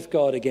right with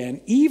God again,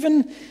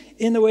 even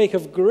in the wake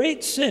of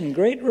great sin,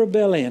 great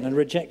rebellion and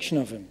rejection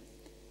of him,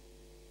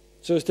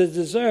 so as to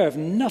deserve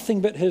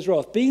nothing but his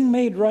wrath. Being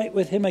made right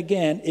with him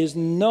again is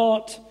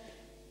not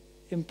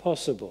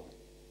impossible.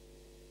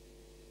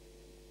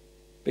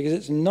 Because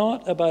it's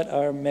not about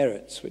our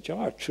merits, which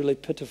are truly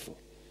pitiful.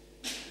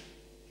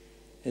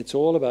 It's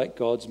all about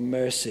God's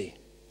mercy.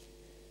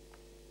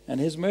 And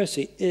his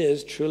mercy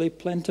is truly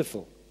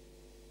plentiful.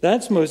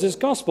 That's Moses'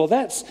 gospel.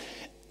 That's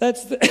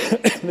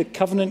the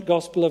covenant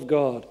gospel of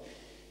God.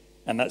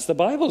 And that's the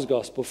Bible's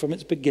gospel from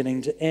its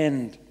beginning to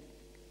end.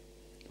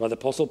 Well, the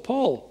Apostle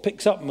Paul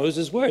picks up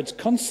Moses' words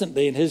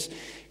constantly in his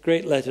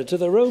great letter to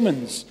the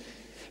Romans.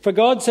 For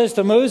God says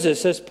to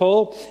Moses, says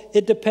Paul,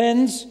 it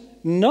depends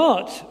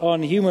not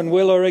on human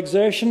will or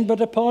exertion, but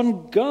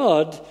upon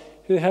God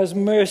who has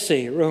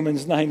mercy.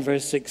 Romans 9,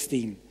 verse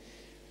 16.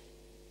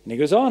 And he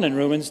goes on in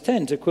Romans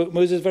 10 to quote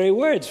Moses' very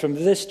words from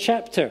this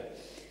chapter.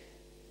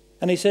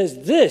 And he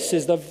says, this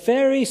is the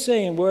very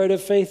same word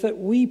of faith that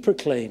we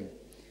proclaim.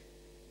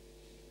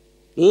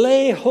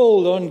 Lay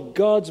hold on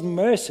God's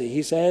mercy,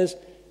 he says,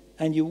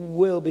 and you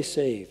will be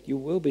saved. You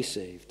will be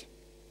saved.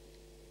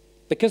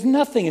 Because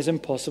nothing is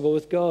impossible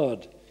with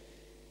God.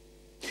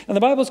 And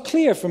the Bible's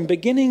clear from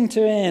beginning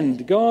to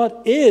end. God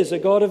is a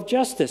God of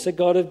justice, a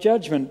God of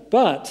judgment.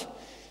 But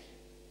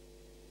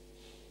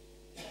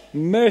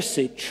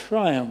mercy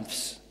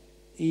triumphs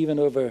even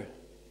over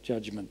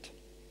judgment.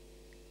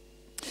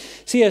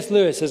 C.S.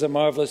 Lewis has a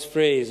marvelous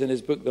phrase in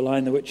his book, The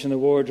Lion, the Witch, and the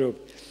Wardrobe,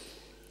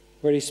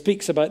 where he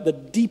speaks about the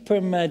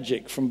deeper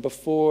magic from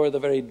before the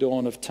very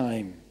dawn of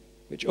time,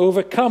 which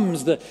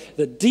overcomes the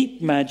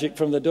deep magic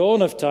from the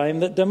dawn of time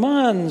that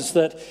demands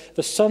that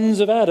the sons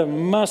of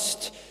Adam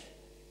must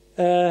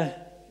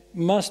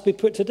be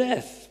put to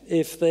death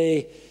if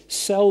they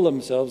sell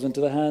themselves into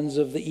the hands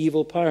of the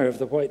evil power of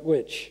the White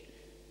Witch.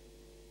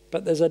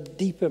 But there's a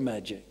deeper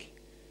magic.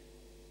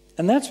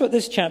 And that's what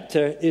this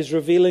chapter is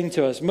revealing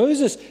to us.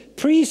 Moses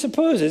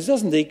presupposes,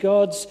 doesn't he,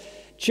 God's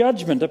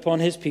judgment upon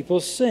his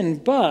people's sin,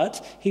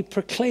 but he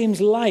proclaims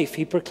life,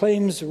 he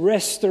proclaims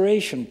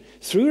restoration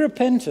through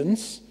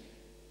repentance,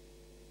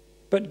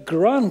 but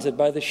granted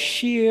by the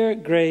sheer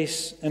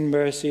grace and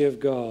mercy of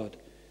God.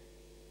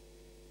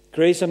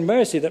 Grace and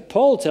mercy that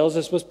Paul tells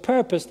us was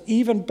purposed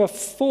even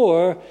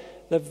before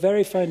the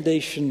very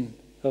foundation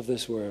of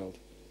this world.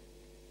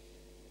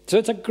 So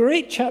it's a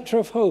great chapter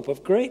of hope,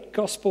 of great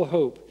gospel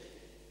hope.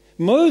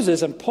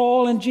 Moses and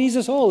Paul and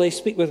Jesus, all, they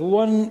speak with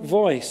one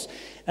voice.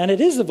 And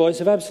it is the voice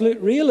of absolute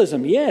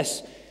realism.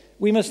 Yes,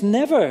 we must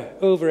never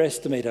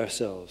overestimate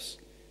ourselves.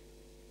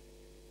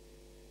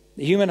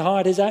 The human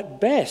heart is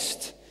at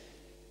best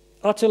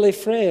utterly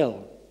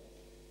frail.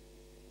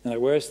 And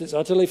at worst, it's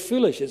utterly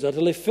foolish. It's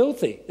utterly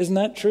filthy. Isn't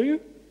that true?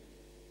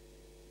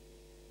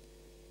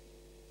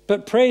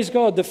 But praise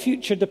God, the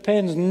future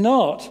depends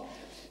not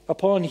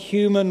upon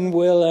human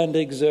will and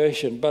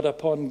exertion, but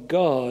upon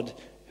God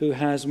who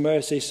has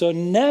mercy. So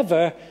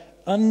never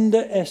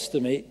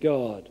underestimate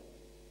God.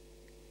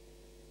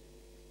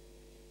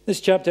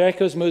 This chapter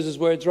echoes Moses'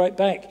 words right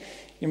back,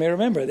 you may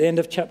remember, at the end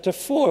of chapter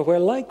 4, where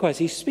likewise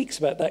he speaks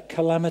about that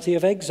calamity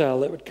of exile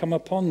that would come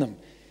upon them.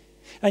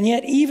 And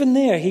yet even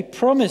there he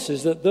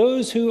promises that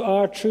those who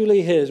are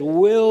truly his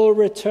will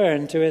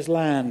return to his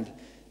land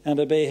and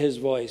obey his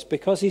voice.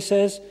 Because he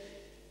says,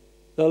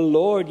 the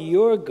Lord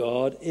your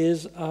God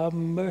is a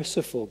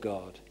merciful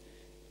God.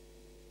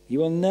 He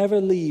will never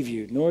leave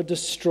you, nor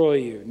destroy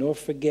you, nor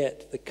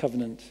forget the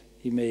covenant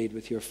he made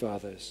with your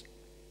fathers.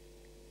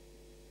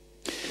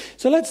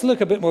 So let's look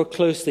a bit more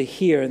closely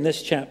here in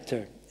this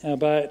chapter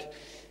about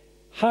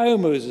how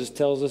Moses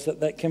tells us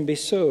that can be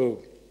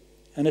so,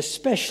 and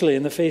especially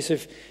in the face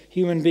of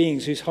human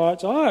beings whose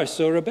hearts are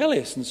so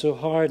rebellious and so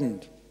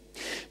hardened.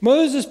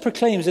 Moses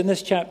proclaims in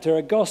this chapter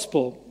a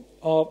gospel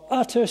of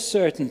utter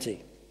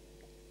certainty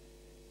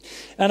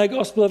and a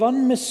gospel of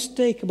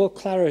unmistakable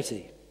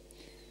clarity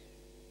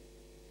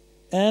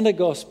and a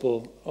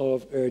gospel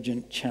of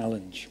urgent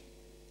challenge.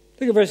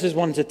 Look at verses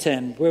 1 to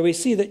 10, where we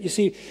see that,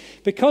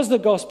 because the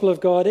gospel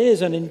of God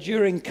is an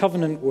enduring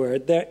covenant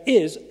word, there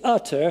is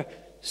utter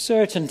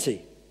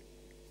certainty.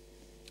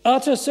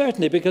 Utter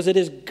certainty, because it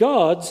is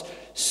God's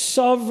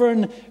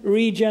sovereign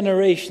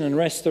regeneration and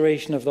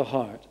restoration of the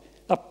heart.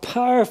 A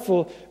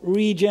powerful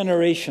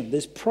regeneration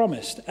is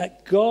promised.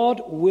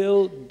 God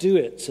will do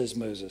it, says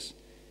Moses.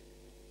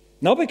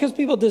 Not because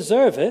people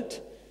deserve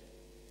it.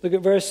 Look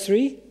at verse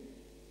 3.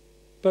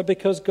 But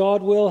because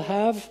God will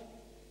have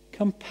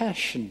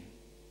compassion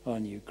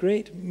on you.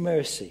 Great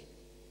mercy.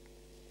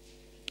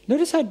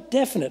 Notice how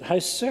definite, how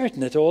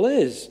certain it all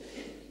is.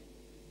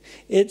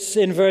 It's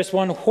in verse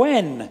 1,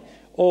 when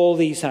all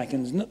these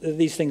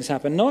things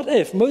happen, not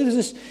if.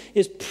 Moses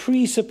is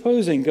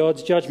presupposing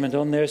God's judgment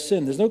on their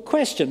sin. There's no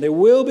question. They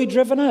will be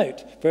driven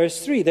out.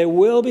 Verse 3, they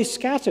will be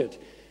scattered.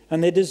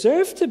 And they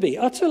deserve to be,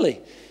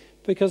 utterly,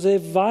 because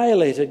they've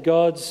violated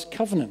God's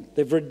covenant.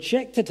 They've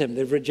rejected him.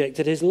 They've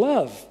rejected his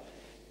love.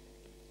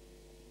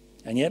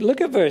 And yet look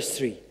at verse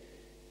 3.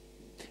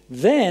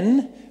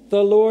 Then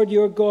the Lord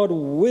your God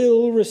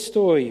will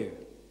restore you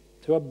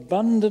to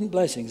abundant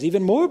blessings,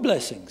 even more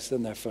blessings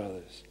than their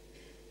fathers.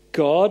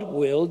 God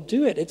will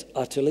do it. It's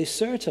utterly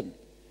certain.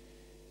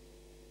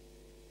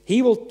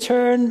 He will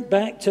turn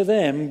back to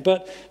them,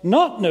 but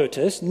not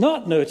notice,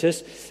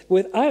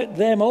 without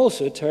them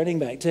also turning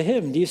back to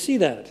him. Do you see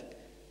that?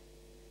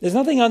 There's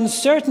nothing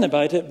uncertain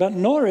about it, but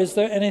nor is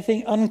there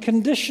anything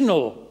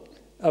unconditional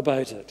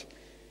about it.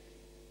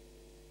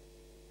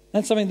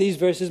 That's something these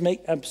verses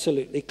make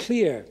absolutely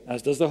clear,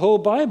 as does the whole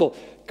Bible.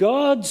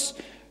 God's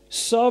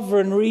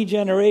sovereign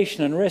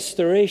regeneration and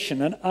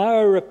restoration and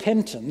our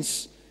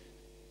repentance,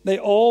 they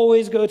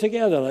always go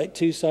together like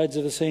two sides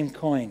of the same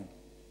coin.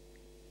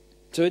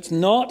 So it's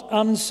not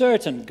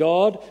uncertain.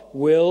 God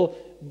will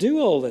do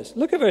all this.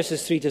 Look at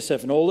verses 3 to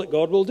 7, all that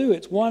God will do.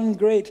 It's one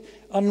great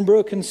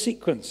unbroken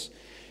sequence.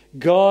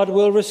 God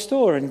will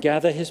restore and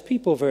gather his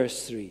people,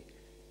 verse 3.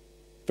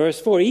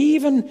 Verse 4,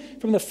 even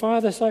from the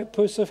farthest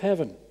outposts of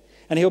heaven.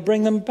 And he'll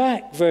bring them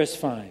back, verse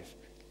 5.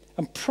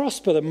 and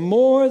prosper them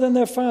more than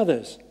their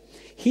fathers.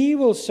 He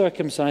will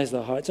circumcise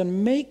their hearts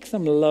and make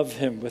them love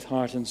him with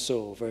heart and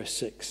soul. Verse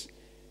 6.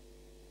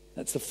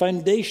 That's the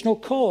foundational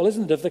call,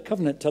 isn't it, of the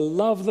covenant, to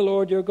love the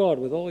Lord your God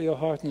with all your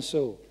heart and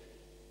soul.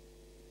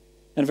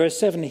 And verse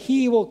 7,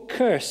 he will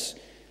curse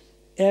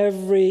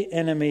every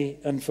enemy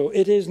and foe.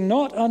 It is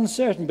not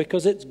uncertain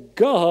because it's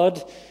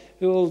God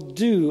who will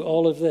do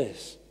all of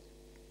this.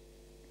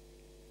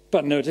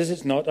 But notice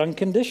it's not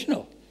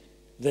unconditional.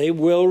 They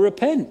will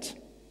repent.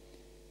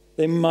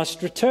 They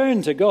must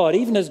return to God,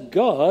 even as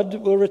God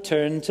will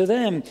return to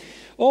them.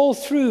 All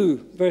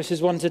through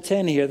verses 1 to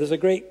 10 here, there's a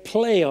great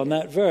play on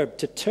that verb,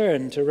 to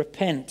turn, to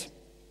repent.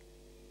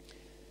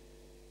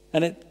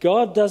 And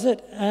God does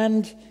it,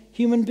 and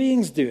human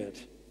beings do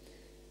it.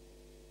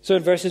 So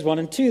in verses 1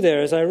 and 2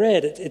 there, as I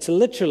read, it's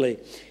literally,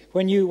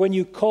 when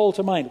you call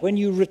to mind, when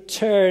you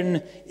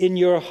return in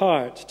your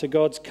heart to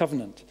God's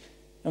covenant.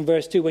 And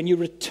verse 2, when you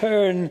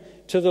return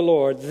to the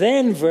Lord.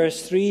 Then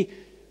verse 3,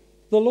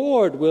 the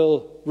Lord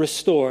will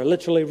restore,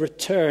 literally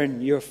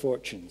return your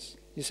fortunes.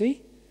 You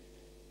see?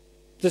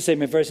 The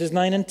same in verses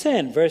 9 and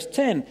 10. Verse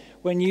 10,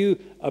 when you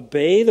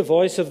obey the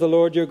voice of the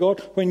Lord your God,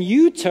 when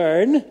you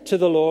turn to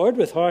the Lord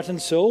with heart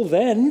and soul,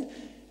 then,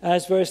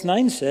 as verse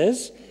 9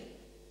 says,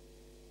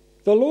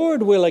 the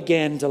Lord will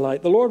again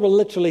delight. The Lord will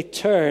literally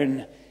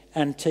turn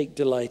and take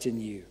delight in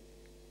you.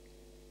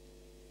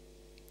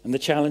 And the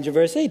challenge of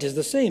verse 8 is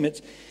the same.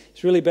 It's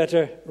really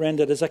better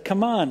rendered as a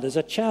command, as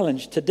a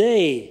challenge.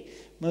 Today,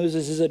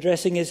 Moses is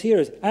addressing his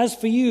hearers. As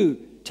for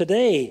you,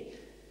 today,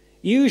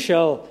 you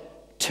shall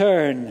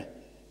turn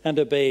and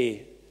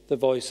obey the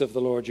voice of the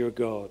Lord your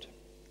God.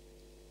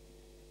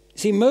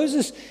 See,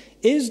 Moses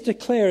is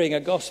declaring a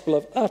gospel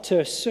of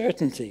utter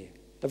certainty,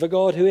 of a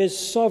God who is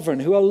sovereign,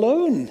 who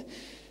alone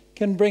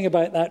can bring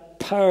about that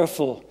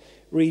powerful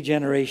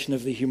regeneration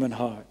of the human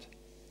heart,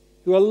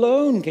 who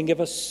alone can give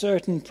a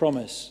certain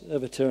promise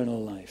of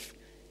eternal life.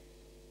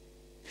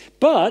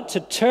 But to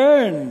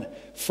turn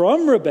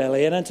from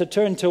rebellion and to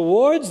turn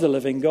towards the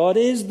living God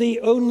is the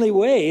only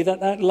way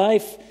that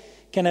life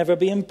can ever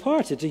be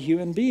imparted to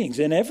human beings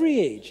in every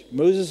age,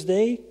 Moses'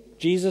 day,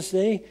 Jesus'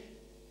 day,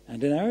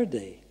 and in our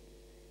day.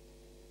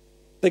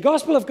 The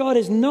gospel of God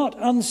is not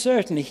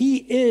uncertain. He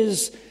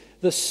is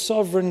the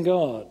sovereign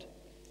God.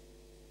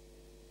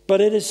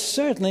 But it is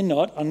certainly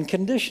not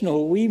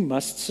unconditional. We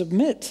must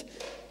submit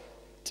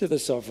to the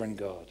sovereign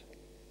God.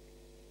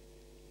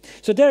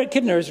 So Derek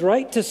Kidner is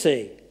right to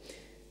say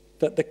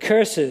that the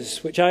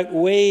curses which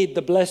outweighed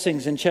the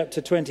blessings in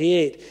chapter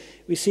 28,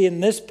 we see in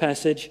this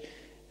passage,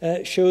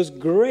 shows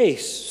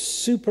grace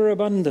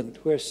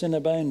superabundant where sin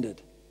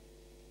abounded.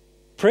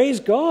 Praise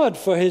God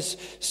for his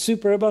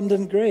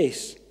superabundant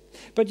grace.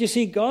 But you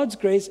see, God's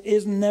grace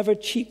is never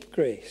cheap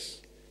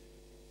grace.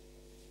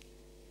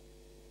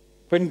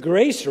 When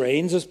grace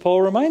reigns, as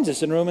Paul reminds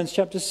us in Romans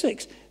chapter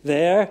 6,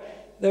 there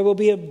will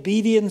be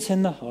obedience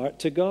in the heart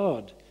to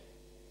God.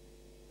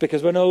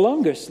 Because we're no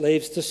longer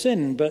slaves to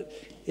sin, but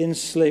in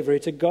slavery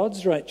to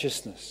God's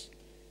righteousness.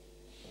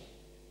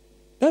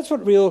 That's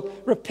what real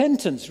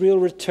repentance, real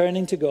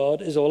returning to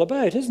God is all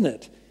about, isn't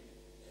it?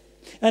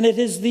 And it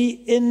is the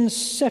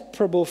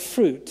inseparable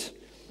fruit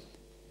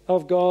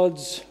of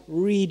God's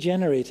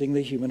regenerating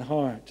the human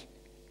heart.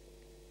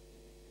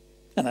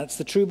 And that's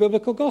the true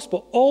biblical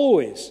gospel.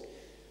 Always.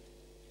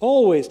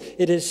 Always.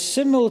 It is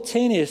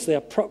simultaneously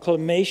a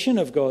proclamation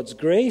of God's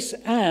grace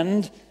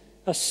and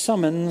a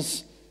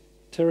summons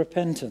to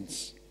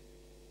repentance.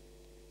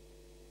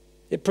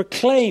 It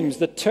proclaims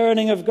the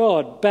turning of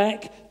God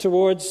back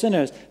towards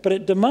sinners, but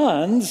it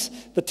demands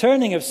the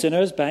turning of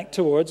sinners back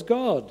towards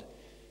God.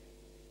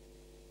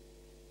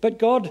 But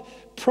God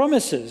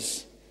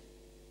promises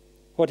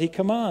what he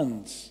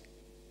commands.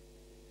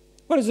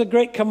 What is the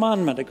great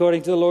commandment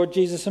according to the Lord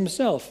Jesus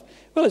himself?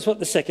 Well, it's what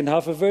the second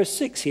half of verse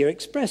 6 here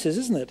expresses,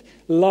 isn't it?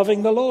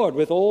 Loving the Lord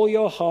with all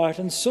your heart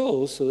and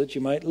soul so that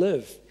you might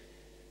live.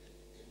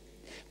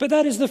 But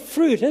that is the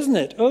fruit, isn't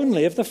it,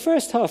 only of the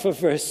first half of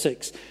verse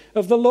 6,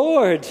 of the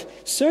Lord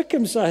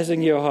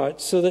circumcising your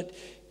heart so that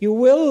you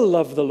will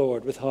love the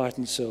Lord with heart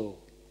and soul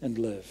and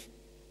live.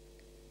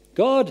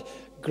 God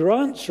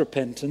grants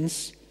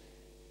repentance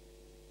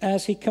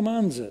as he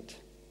commands it.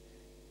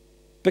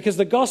 Because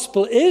the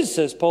gospel is,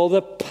 says Paul,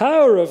 the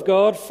power of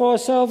God for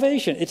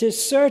salvation. It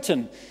is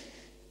certain,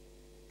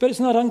 but it's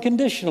not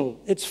unconditional.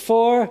 It's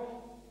for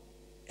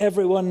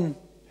everyone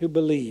who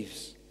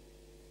believes,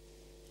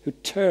 who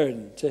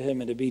turn to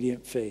him in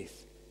obedient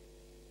faith.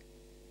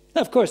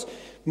 Now, of course,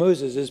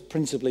 Moses is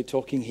principally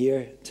talking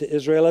here to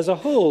Israel as a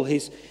whole.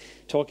 He's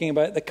talking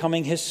about the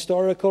coming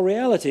historical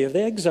reality of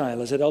the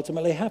exile as it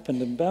ultimately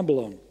happened in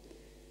Babylon.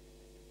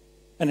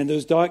 And in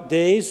those dark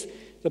days,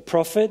 the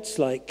prophets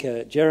like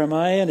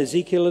Jeremiah and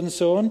Ezekiel and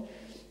so on,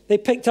 they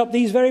picked up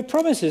these very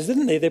promises,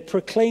 didn't they? They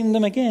proclaimed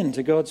them again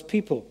to God's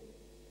people,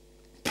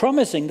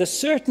 promising the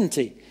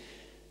certainty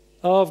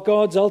of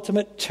God's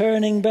ultimate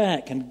turning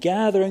back and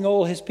gathering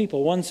all his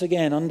people once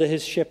again under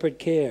his shepherd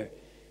care.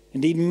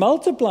 Indeed,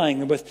 multiplying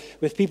them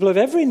with people of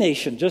every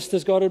nation, just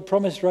as God had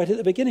promised right at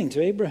the beginning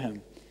to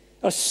Abraham.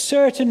 a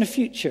certain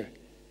future,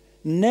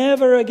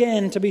 never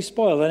again to be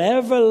spoiled, an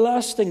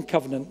everlasting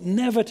covenant,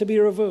 never to be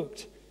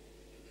revoked.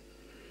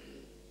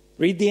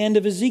 Read the end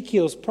of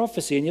Ezekiel's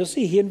prophecy and you'll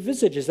see he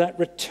envisages that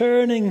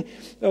returning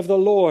of the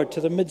Lord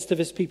to the midst of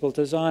his people,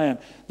 to Zion.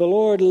 The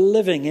Lord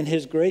living in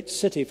his great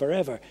city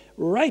forever,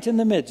 right in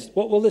the midst.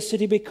 What will the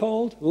city be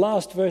called?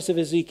 Last verse of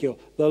Ezekiel.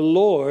 The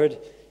Lord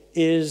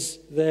is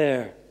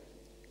there.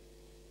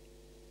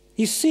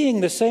 He's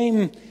seeing the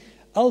same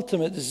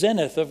ultimate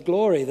zenith of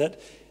glory that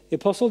the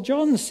Apostle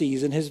John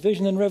sees in his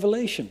vision in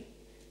Revelation.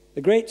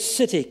 The great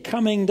city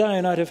coming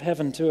down out of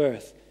heaven to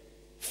earth,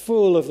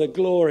 full of the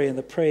glory and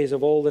the praise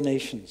of all the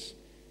nations.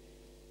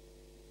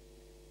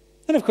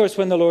 And of course,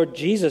 when the Lord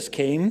Jesus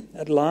came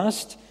at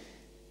last,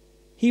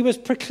 he was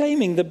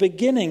proclaiming the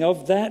beginning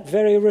of that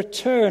very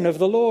return of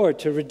the Lord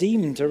to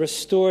redeem, to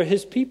restore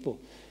his people.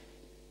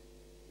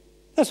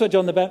 That's what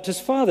John the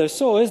Baptist's father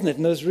saw, isn't it,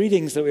 in those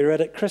readings that we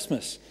read at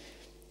Christmas,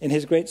 in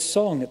his great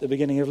song at the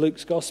beginning of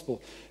Luke's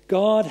Gospel.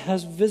 God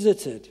has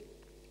visited.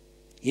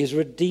 He has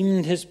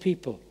redeemed his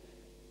people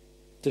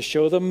to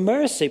show the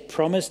mercy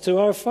promised to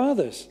our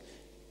fathers,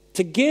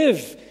 to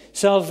give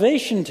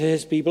salvation to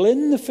his people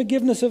in the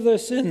forgiveness of their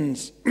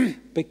sins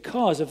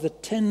because of the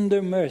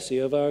tender mercy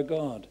of our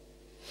God.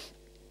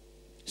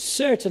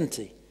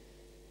 Certainty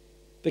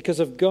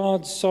because of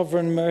God's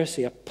sovereign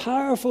mercy. A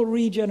powerful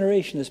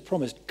regeneration is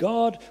promised.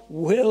 God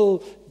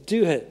will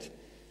do it.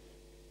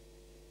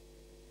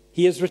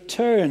 He has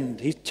returned.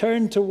 He's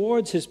turned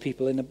towards his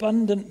people in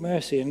abundant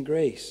mercy and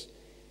grace.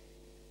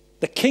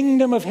 The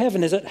kingdom of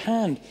heaven is at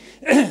hand.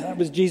 That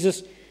was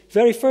Jesus'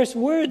 very first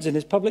words in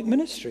his public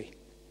ministry.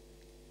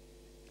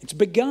 It's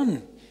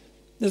begun.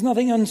 There's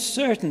nothing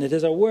uncertain. It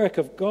is a work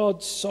of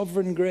God's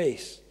sovereign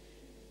grace.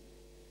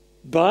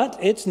 But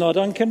it's not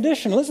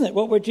unconditional, isn't it?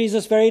 What were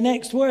Jesus' very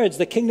next words?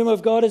 The kingdom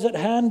of God is at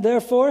hand,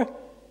 therefore,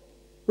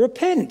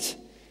 repent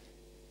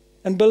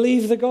and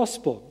believe the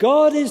gospel.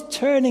 God is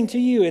turning to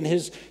you in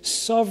his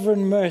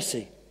sovereign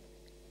mercy.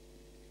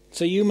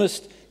 So you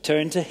must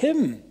turn to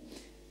him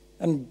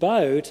and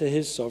bow to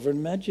his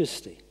sovereign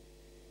majesty.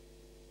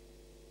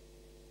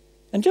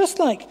 And just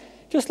like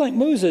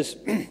Moses,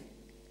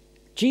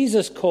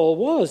 Jesus' call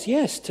was,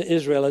 yes, to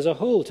Israel as a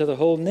whole, to the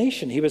whole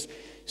nation. He was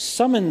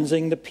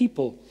summoning the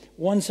people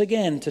once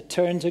again to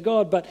turn to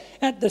God. But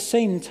at the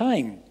same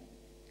time,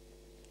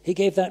 he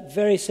gave that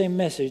very same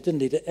message,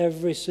 didn't he, to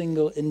every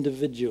single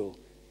individual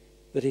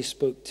that he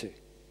spoke to.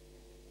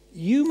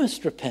 You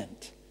must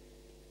repent.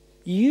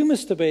 You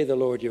must obey the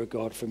Lord your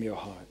God from your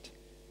heart.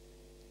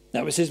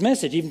 That was his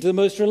message, even to the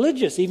most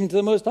religious, even to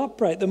the most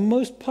upright, the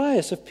most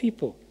pious of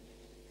people.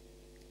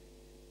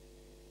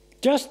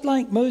 Just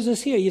like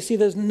Moses here, you see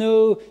there's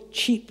no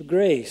cheap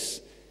grace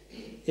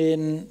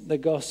in the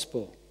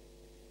gospel.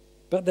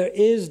 But there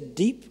is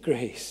deep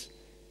grace.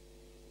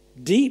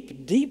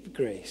 Deep, deep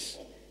grace.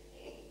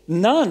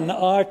 None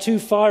are too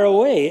far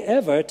away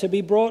ever to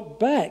be brought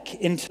back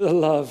into the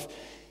love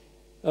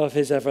of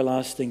his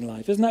everlasting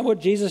life. Isn't that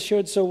what Jesus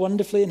showed so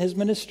wonderfully in his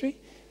ministry?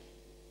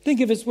 Think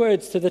of his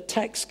words to the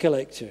tax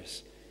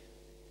collectors,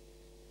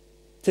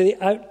 to the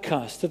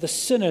outcast, to the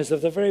sinners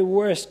of the very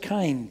worst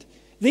kind.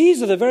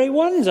 These are the very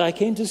ones I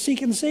came to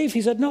seek and save.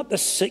 He said, not the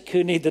sick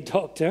who need the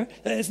doctor.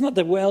 It's not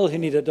the well who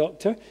need a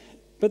doctor,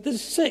 but the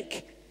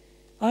sick.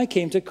 I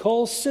came to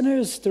call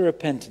sinners to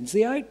repentance,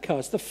 the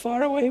outcast, the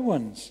faraway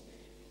ones.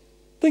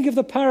 Think of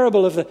the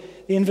parable of the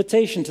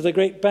invitation to the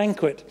great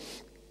banquet,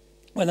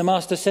 when the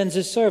master sends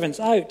his servants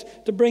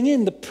out to bring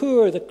in the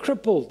poor, the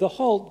crippled, the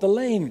halt, the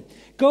lame.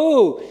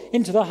 Go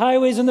into the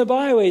highways and the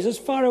byways as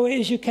far away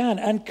as you can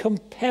and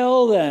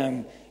compel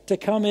them to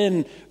come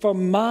in, for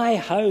my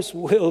house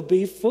will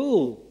be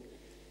full.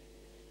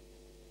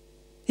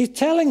 He's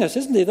telling us,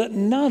 isn't he, that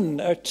none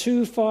are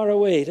too far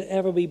away to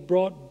ever be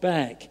brought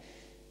back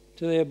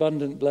to the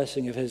abundant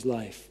blessing of his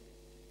life.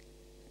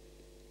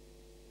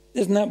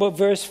 Isn't that what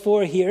verse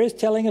 4 here is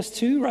telling us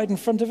too, right in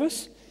front of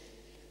us?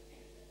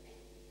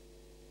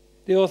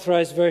 The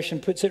Authorized Version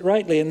puts it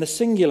rightly in the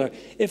singular.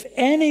 If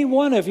any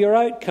one of your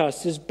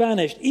outcasts is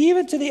banished,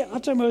 even to the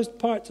uttermost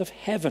parts of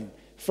heaven,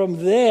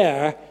 from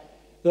there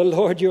the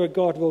Lord your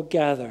God will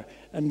gather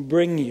and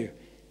bring you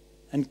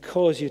and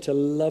cause you to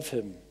love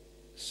him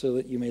so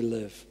that you may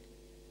live.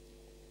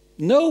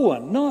 No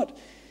one, not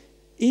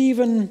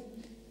even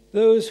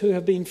those who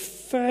have been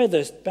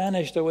furthest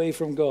banished away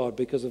from God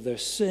because of their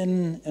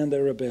sin and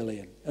their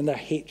rebellion and their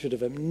hatred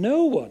of him,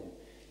 no one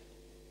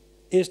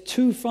is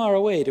too far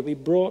away to be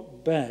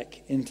brought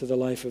back into the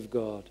life of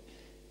God.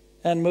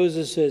 And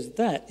Moses says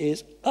that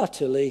is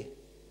utterly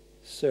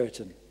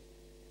certain.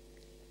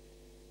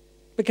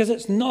 Because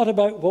it's not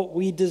about what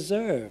we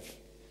deserve.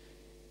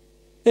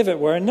 If it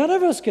were, none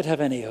of us could have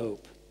any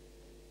hope.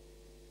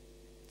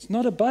 It's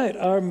not about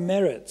our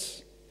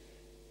merits.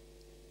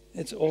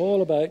 It's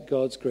all about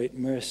God's great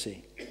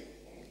mercy.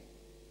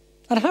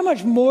 And how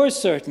much more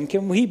certain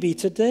can we be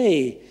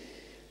today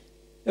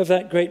of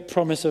that great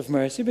promise of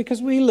mercy?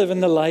 Because we live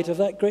in the light of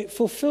that great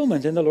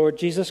fulfillment in the Lord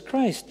Jesus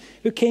Christ,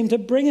 who came to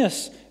bring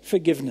us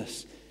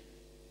forgiveness,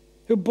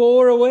 who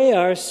bore away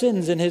our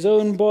sins in his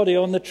own body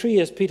on the tree,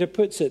 as Peter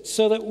puts it,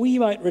 so that we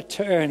might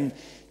return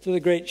to the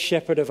great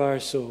shepherd of our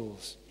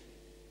souls.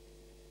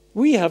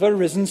 We have a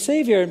risen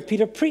Savior, and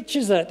Peter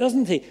preaches that,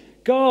 doesn't he?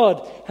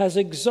 God has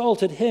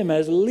exalted him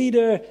as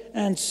leader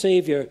and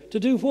Savior. To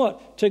do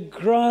what? To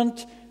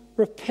grant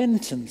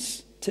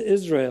repentance to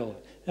Israel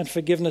and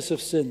forgiveness of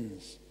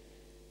sins.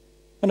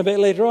 And a bit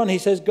later on, he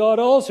says, God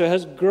also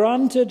has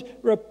granted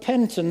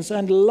repentance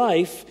and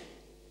life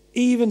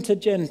even to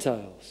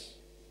Gentiles,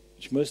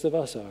 which most of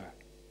us are.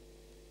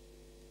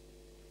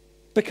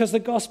 Because the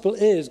gospel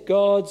is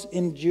God's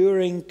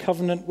enduring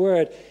covenant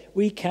word,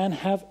 we can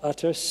have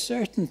utter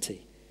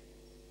certainty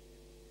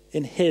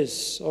in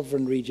his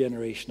sovereign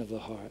regeneration of the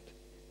heart.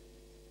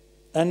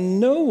 And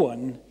no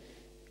one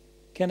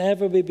can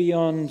ever be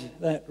beyond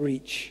that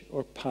reach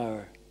or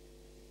power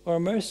or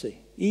mercy,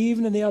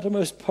 even in the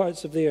uttermost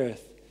parts of the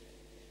earth.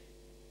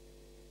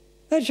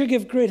 That should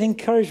give great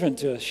encouragement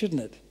to us,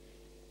 shouldn't it?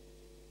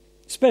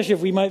 Especially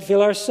if we might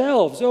feel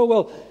ourselves, oh,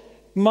 well,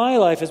 my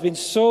life has been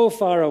so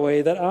far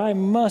away that I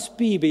must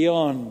be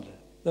beyond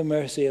the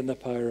mercy and the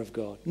power of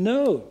God.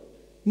 No.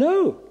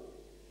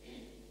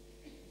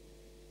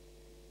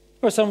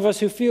 Or some of us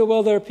who feel,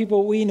 well, there are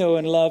people we know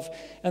and love,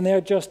 and they're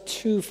just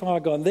too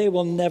far gone. They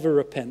will never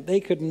repent.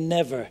 They could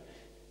never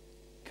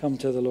come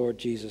to the Lord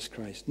Jesus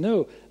Christ.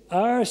 No,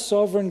 our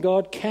sovereign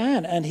God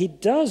can, and he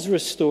does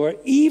restore,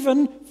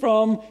 even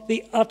from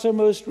the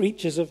uttermost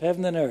reaches of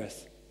heaven and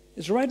earth.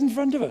 It's right in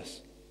front of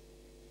us.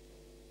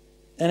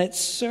 And it's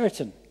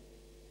certain.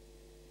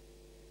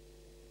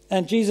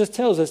 And Jesus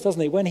tells us,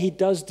 doesn't he, when he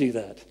does do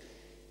that,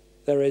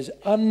 there is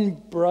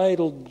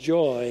unbridled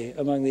joy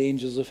among the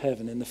angels of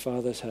heaven in the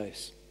Father's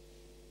house.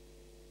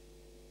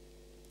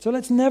 So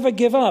let's never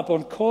give up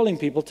on calling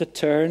people to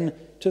turn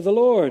to the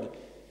Lord.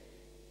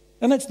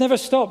 And let's never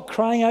stop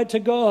crying out to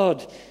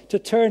God to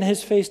turn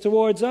his face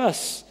towards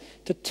us,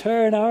 to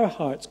turn our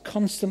hearts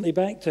constantly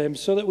back to him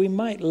so that we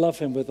might love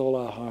him with all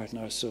our heart and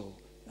our soul,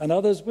 and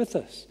others with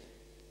us.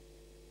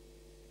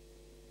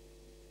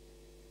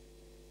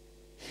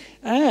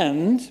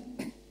 And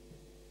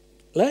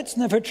let's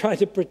never try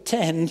to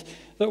pretend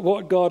that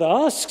what God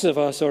asks of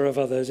us or of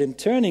others in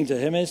turning to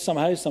him is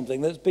somehow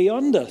something that's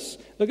beyond us.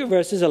 Look at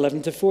verses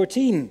 11 to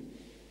 14.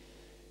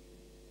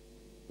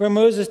 Where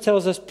Moses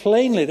tells us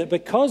plainly that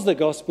because the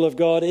gospel of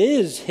God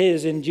is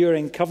his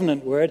enduring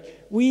covenant word,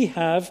 we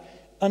have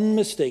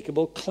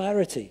unmistakable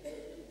clarity.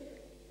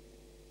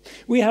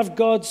 We have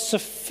God's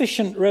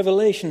sufficient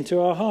revelation to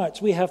our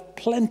hearts. We have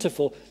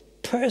plentiful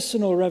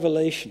personal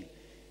revelation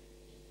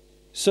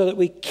so that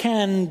we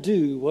can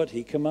do what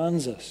he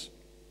commands us.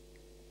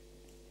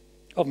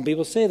 Often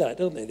people say that,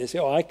 don't they? They say,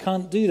 oh, I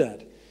can't do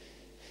that.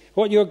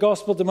 What your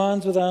gospel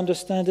demands, as I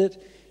understand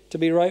it, to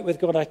be right with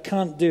God, I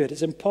can't do it.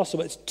 It's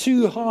impossible. It's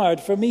too hard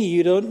for me.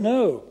 You don't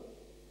know.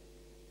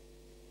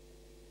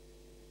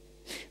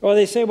 Or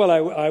they say, well,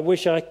 I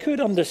wish I could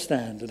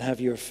understand and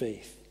have your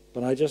faith,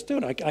 but I just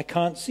don't. I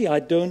can't see. I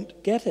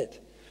don't get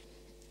it.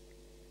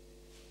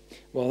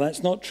 Well,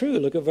 that's not true.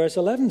 Look at verse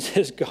 11,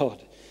 says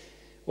God.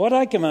 What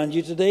I command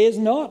you today is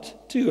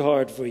not too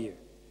hard for you.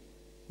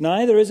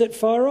 Neither is it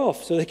far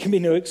off, so there can be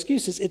no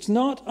excuses. It's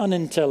not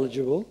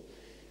unintelligible,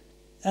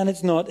 and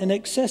it's not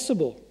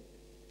inaccessible.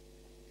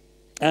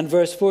 And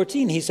verse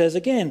 14, he says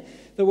again,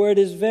 the word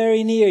is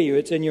very near you.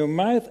 It's in your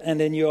mouth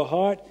and in your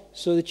heart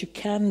so that you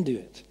can do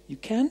it. You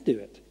can do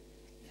it.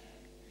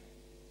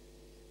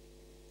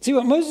 See,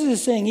 what Moses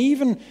is saying,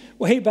 even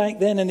way back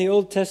then in the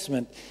Old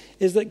Testament,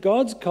 is that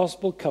God's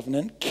gospel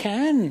covenant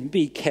can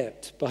be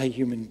kept by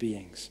human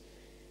beings.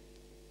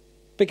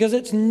 Because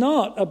it's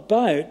not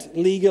about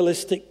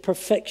legalistic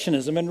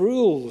perfectionism and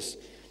rules.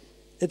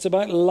 It's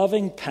about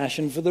loving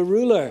passion for the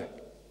ruler.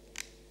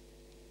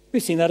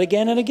 We've seen that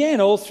again and again,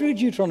 all through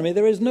Deuteronomy.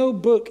 There is no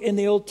book in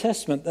the Old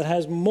Testament that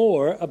has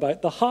more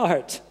about the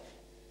heart.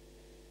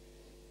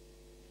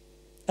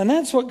 And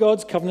that's what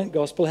God's covenant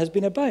gospel has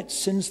been about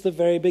since the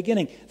very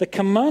beginning. The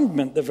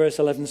commandment that verse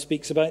 11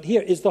 speaks about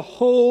here is the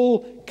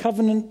whole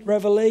covenant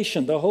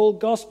revelation, the whole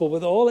gospel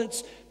with all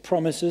its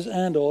promises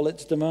and all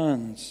its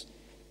demands.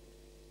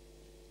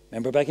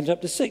 Remember back in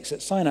chapter 6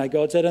 at Sinai,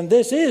 God said, and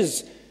this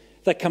is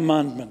the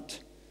commandment,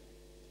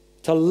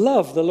 to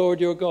love the Lord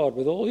your God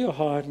with all your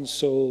heart and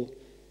soul.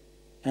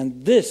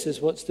 And this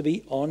is what's to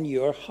be on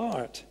your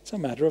heart. It's a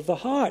matter of the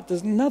heart.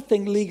 There's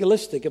nothing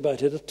legalistic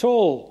about it at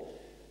all.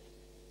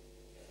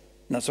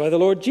 And that's why the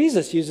Lord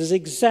Jesus uses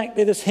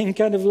exactly the same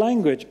kind of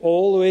language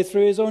all the way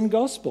through his own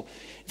gospel.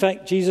 In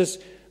fact, Jesus'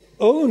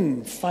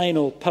 own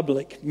final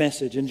public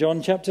message in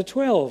John chapter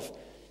 12,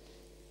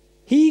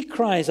 he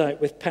cries out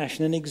with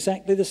passion in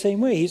exactly the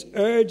same way. He's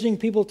urging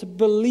people to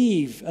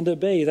believe and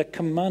obey the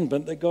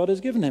commandment that God has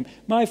given him.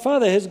 My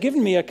Father has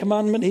given me a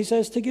commandment, he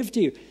says, to give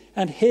to you.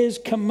 And his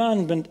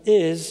commandment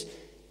is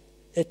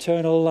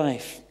eternal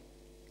life.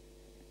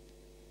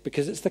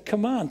 Because it's the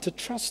command to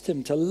trust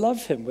him, to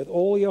love him with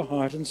all your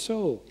heart and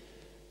soul.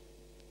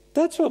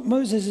 That's what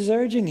Moses is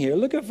urging here.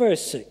 Look at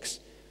verse 6.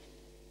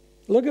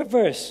 Look at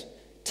verse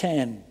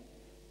 10.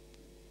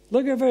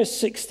 Look at verse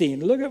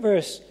 16. Look at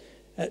verse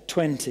at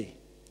 20.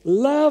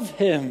 Love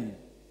him.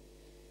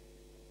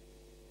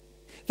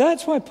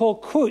 That's why Paul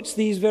quotes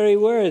these very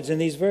words in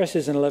these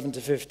verses in 11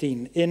 to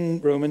 15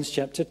 in Romans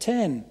chapter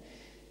 10.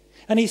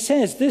 And he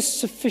says this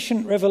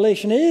sufficient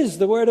revelation is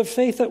the word of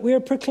faith that we are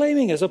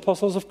proclaiming as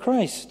apostles of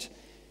Christ.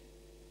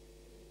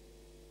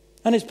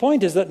 And his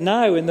point is that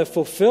now, in the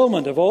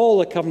fulfillment of all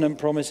the covenant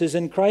promises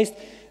in Christ,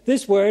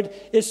 this word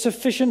is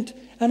sufficient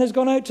and has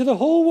gone out to the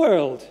whole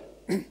world.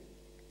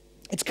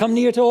 It's come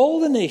near to all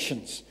the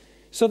nations,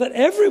 so that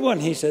everyone,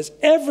 he says,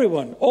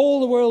 everyone, all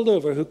the world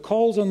over, who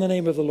calls on the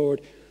name of the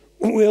Lord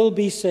will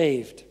be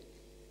saved.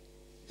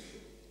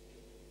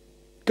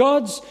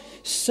 God's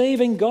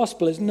saving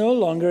gospel is no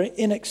longer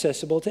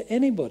inaccessible to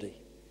anybody.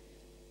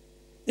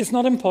 It's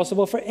not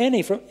impossible for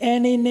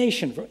any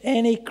nation, for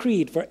any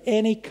creed, for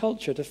any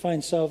culture to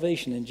find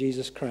salvation in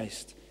Jesus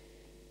Christ.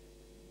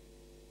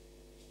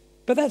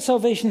 But that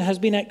salvation has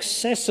been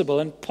accessible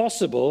and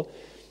possible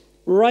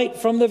right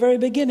from the very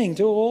beginning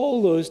to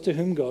all those to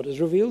whom God has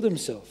revealed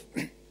himself.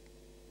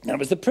 That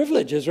was the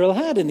privilege Israel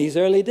had in these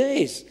early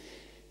days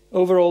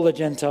over all the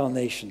Gentile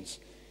nations.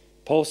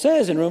 Paul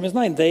says in Romans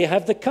 9, they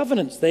had the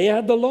covenants, they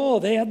had the law,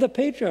 they had the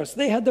patriarchs,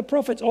 they had the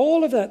prophets,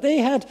 all of that. They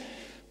had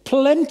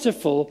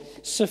plentiful,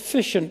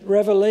 sufficient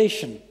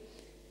revelation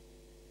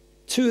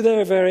to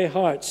their very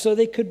hearts, so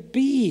they could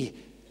be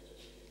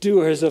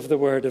doers of the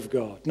word of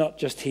God, not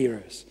just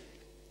hearers,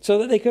 so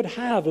that they could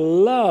have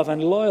love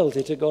and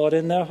loyalty to God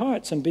in their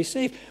hearts and be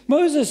saved.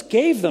 Moses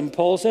gave them,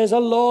 Paul says, a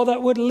law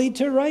that would lead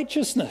to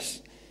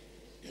righteousness.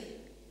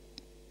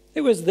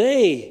 It was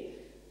they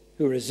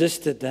who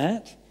resisted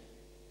that.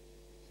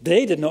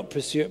 They did not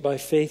pursue it by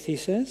faith, he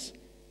says.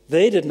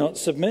 They did not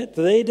submit.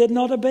 They did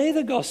not obey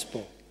the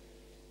gospel.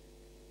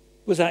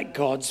 Was that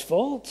God's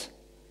fault?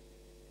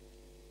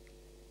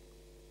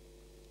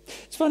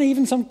 It's funny,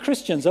 even some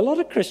Christians, a lot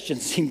of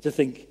Christians seem to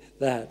think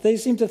that. They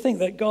seem to think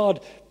that God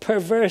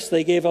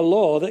perversely gave a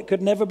law that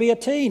could never be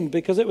attained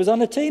because it was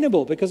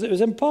unattainable, because it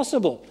was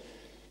impossible.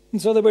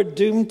 And so they were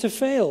doomed to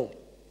fail.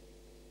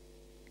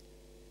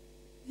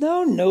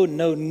 No, no,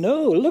 no,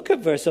 no. Look at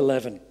verse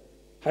 11.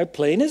 How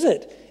plain is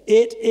it?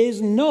 It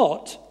is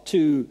not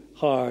too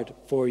hard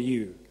for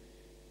you.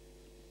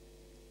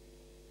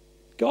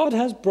 God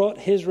has brought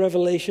his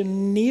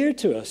revelation near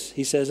to us,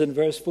 he says in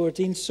verse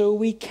 14, so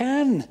we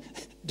can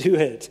do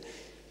it.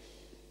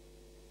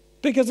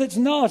 Because it's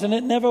not, and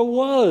it never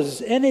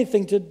was,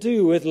 anything to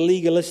do with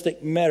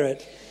legalistic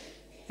merit.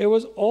 It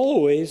was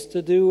always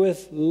to do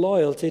with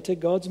loyalty to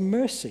God's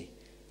mercy.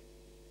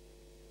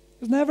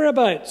 It was never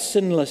about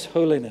sinless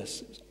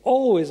holiness. It was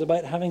always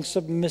about having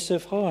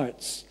submissive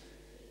hearts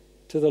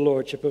to the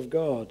lordship of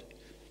God.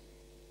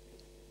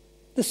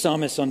 The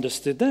psalmist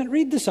understood that.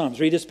 Read the Psalms.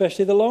 Read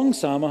especially the long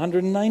Psalm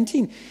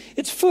 119.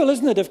 It's full,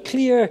 isn't it, of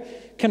clear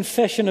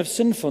confession of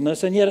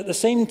sinfulness, and yet at the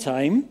same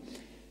time,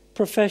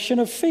 profession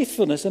of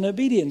faithfulness and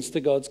obedience to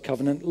God's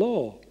covenant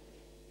law.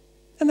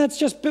 And that's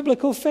just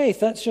biblical faith.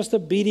 That's just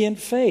obedient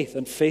faith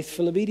and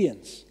faithful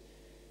obedience.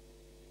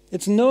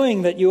 It's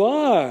knowing that you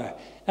are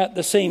at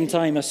the same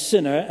time a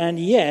sinner, and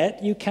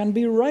yet you can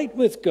be right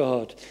with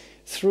God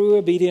through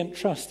obedient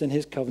trust in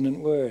his covenant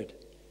word.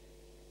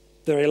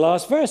 The very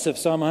last verse of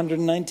Psalm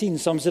 119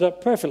 sums it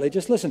up perfectly.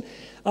 Just listen.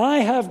 I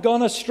have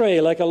gone astray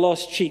like a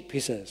lost sheep, he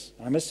says.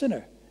 I'm a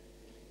sinner.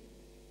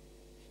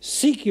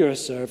 Seek your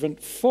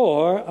servant,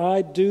 for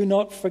I do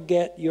not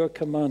forget your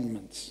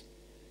commandments.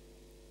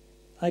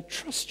 I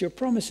trust your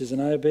promises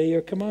and I obey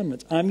your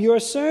commandments. I'm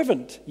your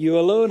servant. You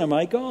alone are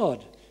my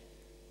God.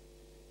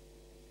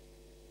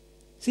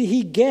 See,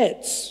 he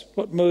gets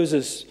what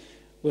Moses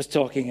was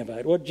talking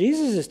about, what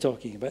Jesus is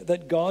talking about,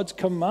 that God's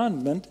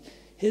commandment,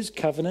 his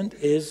covenant,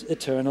 is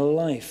eternal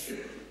life.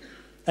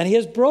 And he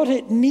has brought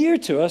it near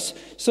to us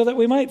so that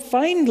we might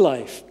find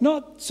life,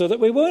 not so that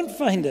we won't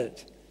find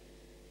it.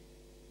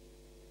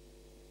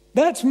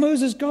 That's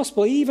Moses'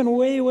 gospel, even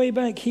way, way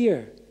back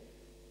here.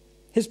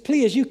 His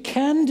plea is you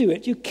can do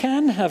it, you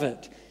can have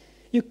it.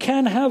 You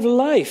can have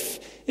life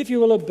if you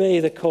will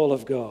obey the call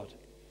of God.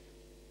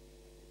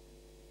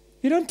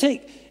 If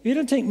you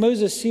don't take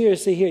Moses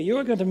seriously here,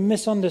 you're going to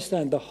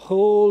misunderstand the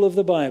whole of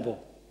the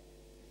Bible.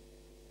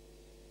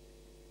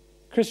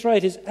 Chris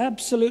Wright is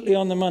absolutely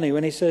on the money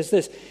when he says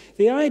this.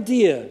 The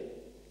idea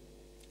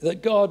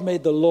that God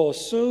made the law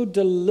so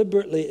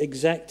deliberately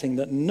exacting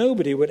that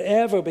nobody would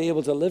ever be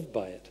able to live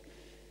by it,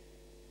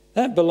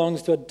 that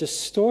belongs to a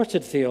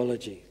distorted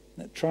theology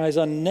that tries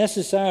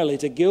unnecessarily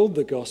to gild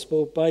the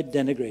gospel by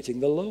denigrating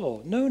the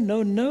law. No,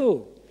 no,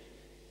 no.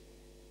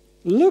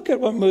 Look at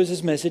what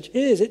Moses' message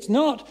is. It's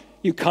not,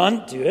 you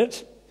can't do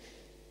it.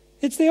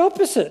 It's the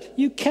opposite.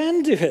 You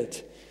can do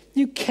it.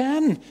 You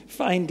can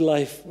find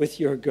life with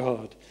your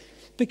God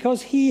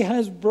because he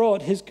has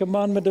brought his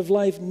commandment of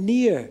life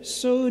near,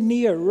 so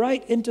near,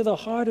 right into the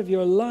heart of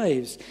your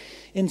lives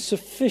in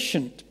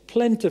sufficient,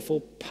 plentiful,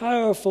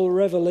 powerful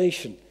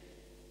revelation,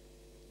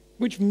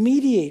 which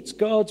mediates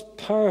God's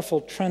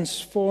powerful,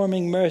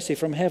 transforming mercy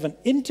from heaven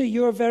into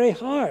your very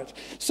heart,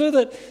 so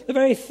that the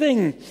very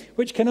thing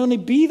which can only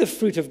be the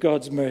fruit of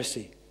God's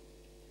mercy,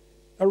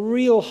 a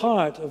real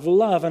heart of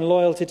love and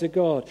loyalty to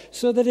God,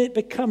 so that it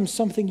becomes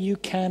something you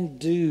can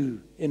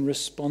do in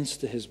response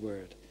to his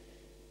word.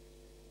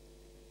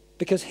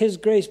 Because his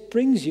grace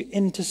brings you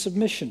into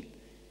submission,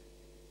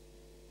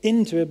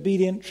 into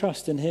obedient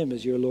trust in him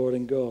as your Lord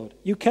and God.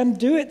 You can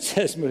do it,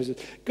 says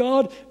Moses.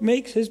 God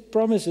makes his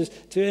promises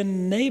to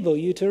enable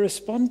you to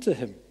respond to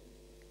him.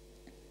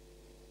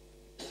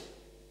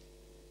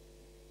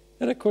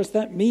 And of course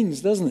that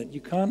means, doesn't it,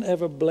 you can't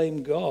ever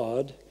blame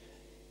God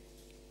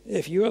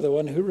if you are the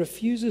one who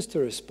refuses to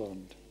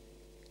respond.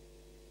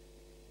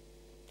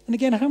 And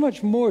again, how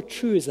much more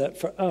true is that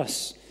for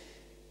us,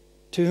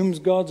 to whom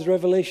God's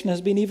revelation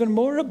has been even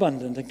more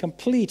abundant and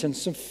complete and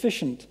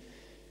sufficient?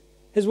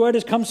 His word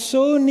has come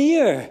so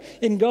near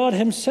in God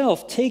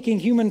himself, taking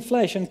human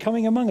flesh and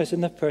coming among us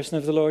in the person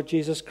of the Lord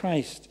Jesus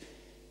Christ.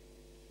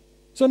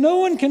 So no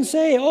one can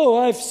say, oh,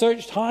 I've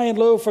searched high and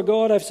low for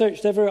God, I've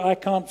searched everywhere, I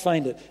can't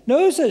find it.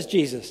 No, says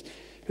Jesus,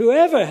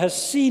 whoever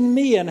has seen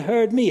me and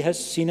heard me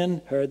has seen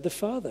and heard the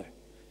Father.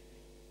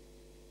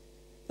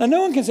 And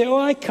no one can say, oh,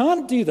 I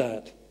can't do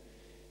that.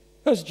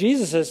 Because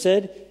Jesus has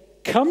said,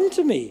 come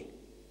to me,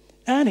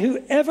 and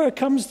whoever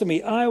comes to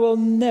me, I will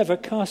never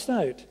cast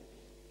out.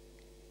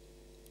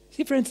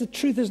 See, friends, the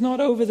truth is not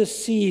over the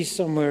seas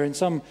somewhere in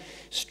some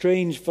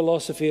strange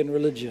philosophy and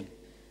religion.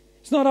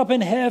 It's not up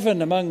in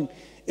heaven among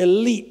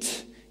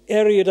elite,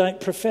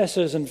 erudite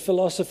professors and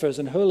philosophers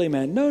and holy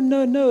men. No,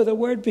 no, no. The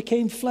Word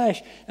became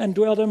flesh and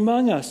dwelt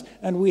among us,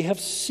 and we have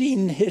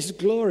seen his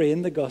glory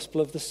in the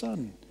gospel of the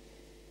Son.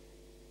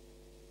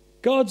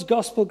 God's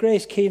gospel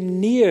grace came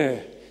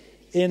near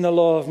in the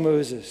law of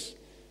Moses,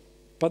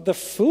 but the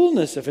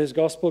fullness of his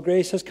gospel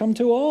grace has come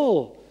to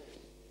all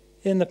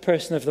in the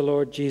person of the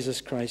Lord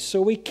Jesus Christ.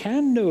 So we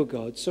can know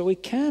God, so we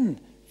can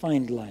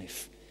find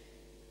life.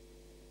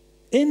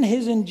 In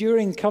his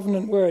enduring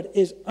covenant word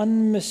is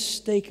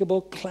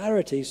unmistakable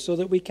clarity so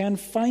that we can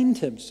find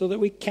him, so that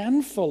we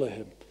can follow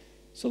him,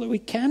 so that we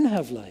can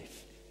have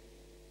life.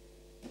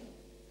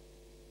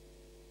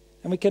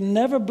 And we can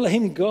never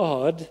blame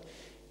God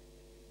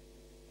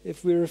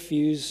if we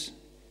refuse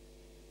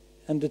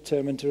and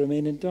determine to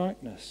remain in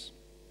darkness,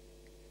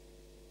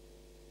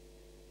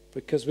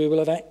 because we will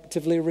have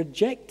actively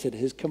rejected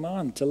his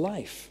command to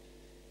life.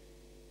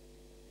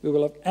 We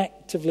will have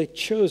actively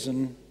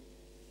chosen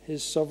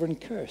his sovereign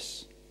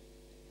curse.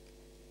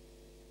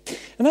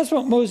 And that's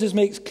what Moses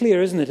makes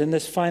clear, isn't it, in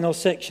this final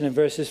section in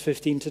verses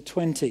 15 to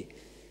 20,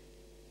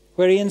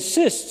 where he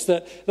insists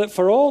that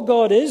for all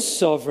God is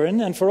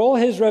sovereign and for all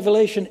his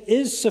revelation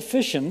is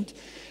sufficient,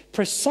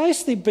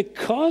 precisely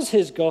because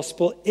his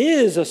gospel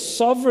is a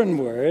sovereign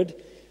word,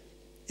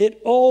 it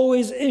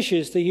always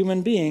issues to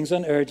human beings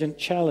an urgent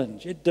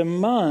challenge. It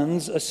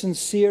demands a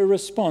sincere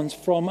response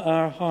from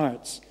our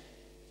hearts.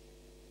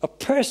 A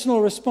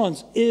personal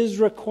response is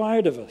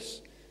required of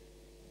us.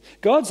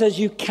 God says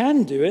you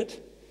can do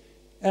it,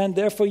 and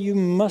therefore you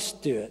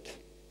must do it.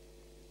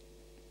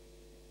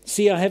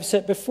 See, I have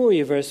set before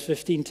you, verse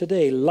 15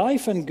 today,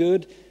 life and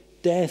good,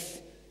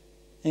 death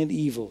and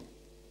evil.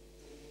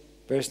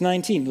 Verse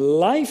 19,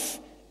 life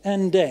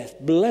and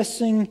death,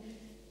 blessing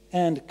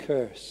and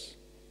curse.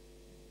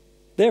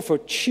 Therefore,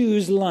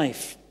 choose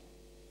life.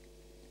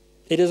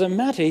 It is a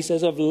matter, he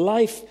says, of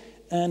life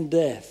and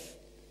death.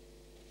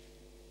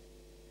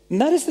 And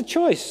that is the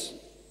choice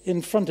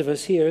in front of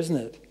us here, isn't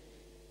it?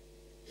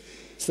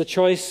 It's the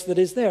choice that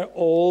is there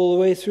all the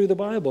way through the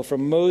Bible,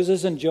 from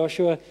Moses and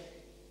Joshua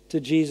to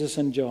Jesus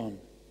and John.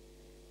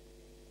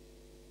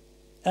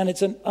 And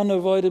it's an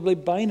unavoidably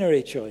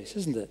binary choice,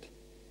 isn't it?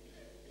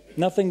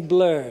 Nothing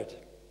blurred,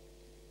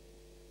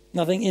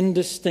 nothing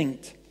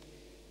indistinct,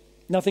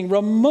 nothing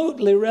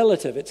remotely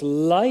relative. It's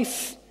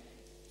life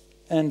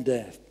and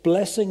death,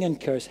 blessing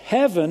and curse,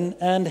 heaven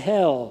and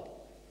hell.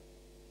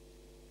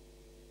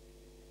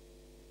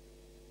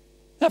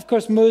 Now, of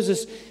course,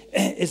 Moses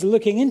is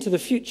looking into the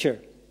future.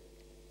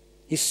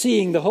 He's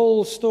seeing the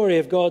whole story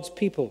of God's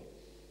people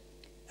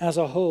as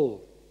a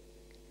whole.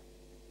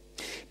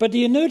 But do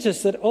you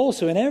notice that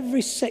also in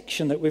every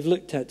section that we've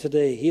looked at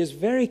today, he is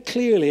very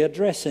clearly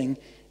addressing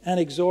and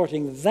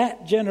exhorting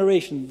that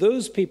generation,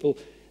 those people,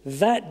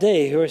 that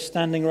day who are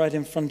standing right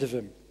in front of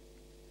him.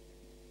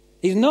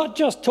 He's not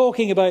just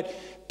talking about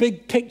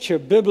big picture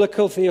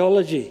biblical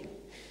theology.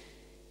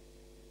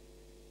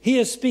 He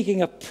is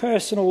speaking a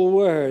personal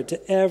word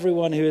to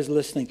everyone who is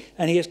listening,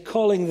 and he is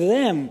calling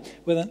them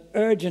with an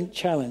urgent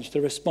challenge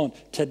to respond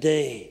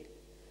today.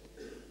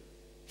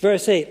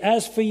 Verse 8,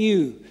 as for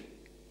you,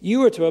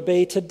 you are to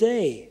obey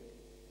today.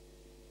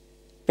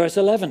 Verse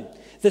 11,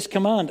 this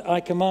command I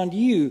command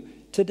you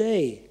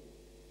today.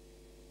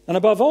 And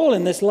above all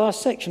in this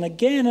last section,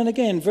 again and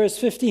again, verse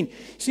 15,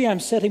 see,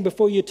 I'm setting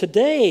before you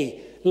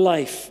today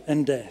life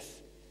and death.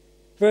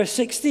 Verse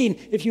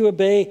 16, if you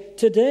obey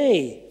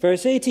today.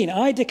 Verse 18,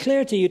 I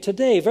declare to you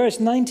today. Verse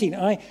 19,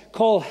 I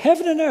call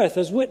heaven and earth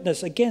as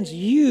witness against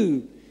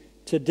you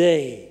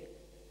today.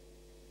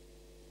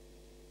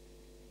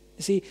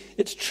 You see,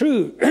 it's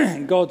true.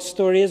 God's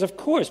story is, of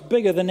course,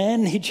 bigger than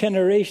any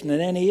generation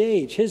and any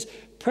age. His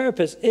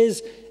purpose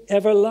is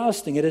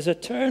everlasting. It is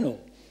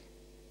eternal.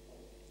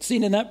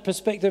 Seen in that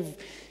perspective,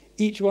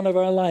 each one of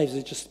our lives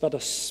is just but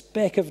a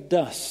speck of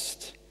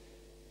dust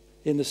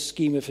in the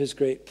scheme of his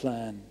great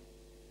plan.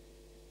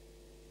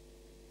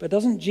 But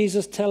doesn't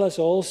Jesus tell us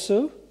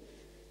also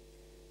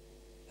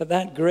that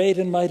that great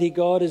and mighty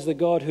God is the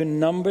God who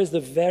numbers the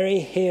very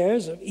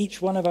hairs of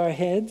each one of our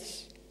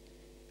heads?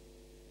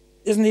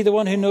 Isn't he the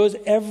one who knows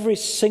every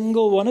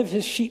single one of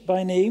his sheep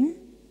by name?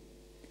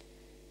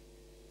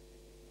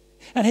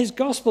 And his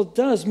gospel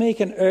does make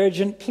an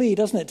urgent plea,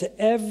 doesn't it, to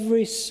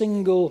every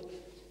single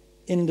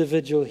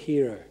individual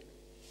hearer.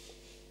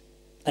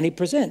 And he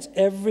presents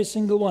every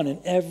single one in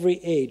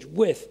every age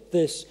with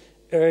this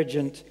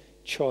urgent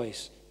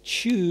choice.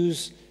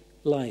 Choose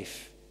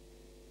life.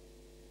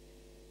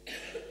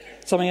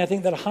 Something I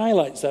think that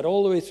highlights that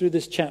all the way through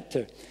this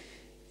chapter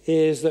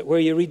is that where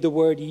you read the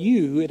word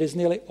you, it is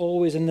nearly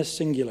always in the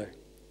singular.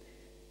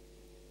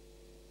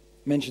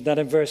 I mentioned that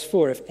in verse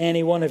 4, if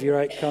any one of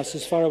your outcasts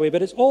is far away.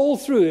 But it's all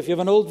through. If you have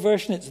an old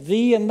version, it's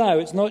thee and thou.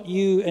 It's not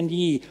you and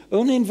ye.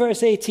 Only in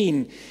verse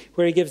 18,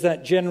 where he gives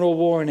that general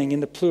warning in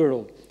the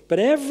plural. But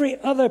every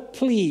other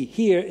plea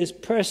here is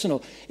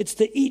personal. It's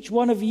to each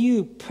one of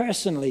you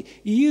personally.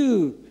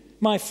 You,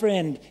 my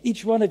friend,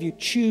 each one of you,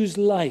 choose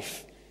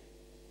life.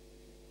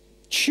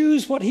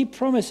 Choose what he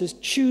promises.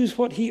 Choose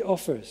what he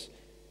offers.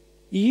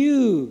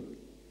 You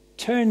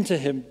turn to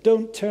him.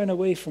 Don't turn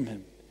away from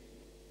him.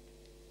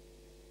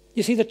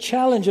 You see, the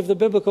challenge of the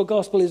biblical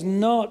gospel is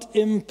not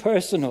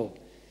impersonal.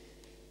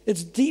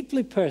 It's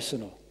deeply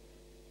personal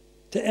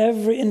to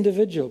every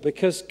individual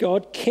because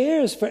God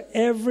cares for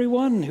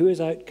everyone who is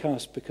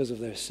outcast because of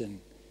their sin.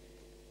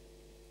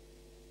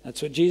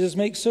 That's what Jesus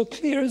makes so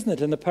clear, isn't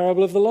it, in the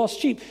parable of the lost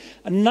sheep.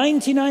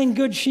 99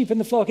 good sheep in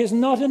the flock is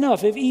not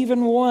enough if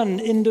even one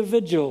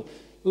individual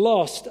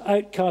lost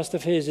outcast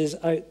of his is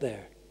out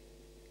there.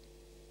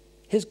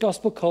 His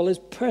gospel call is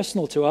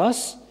personal to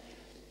us.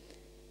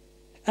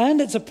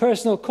 And it's a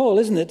personal call,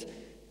 isn't it,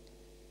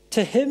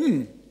 to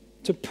him,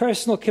 to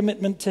personal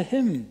commitment to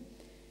him.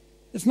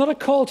 It's not a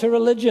call to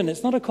religion.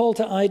 It's not a call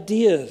to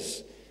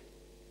ideas.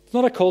 It's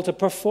not a call to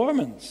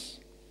performance.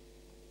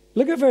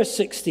 Look at verse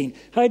 16.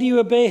 How do you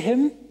obey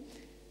him?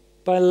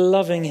 By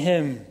loving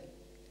him,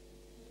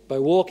 by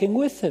walking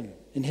with him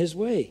in his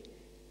way.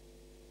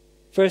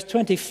 Verse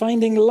 20,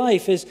 finding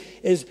life is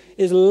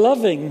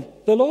loving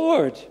the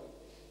Lord.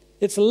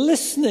 It's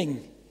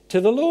listening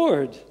to the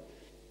Lord.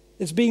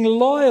 It's being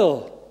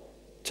loyal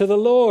to the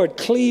Lord,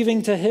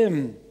 cleaving to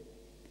him.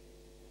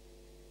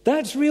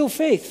 That's real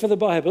faith for the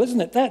Bible, isn't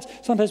it?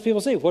 Sometimes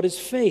people say, what is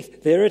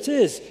faith? There it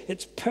is.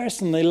 It's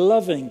personally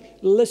loving,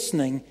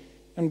 listening,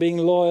 and being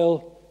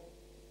loyal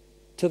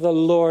to the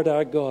Lord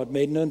our God,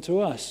 made known to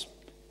us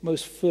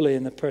most fully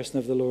in the person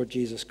of the Lord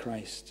Jesus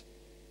Christ.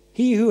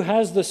 He who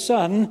has the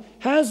Son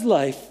has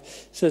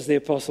life, says the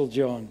Apostle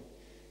John.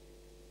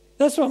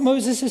 That's what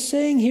Moses is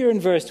saying here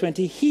in verse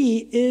 20. He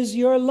is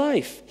your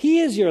life. He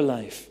is your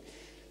life.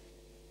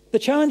 The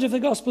challenge of the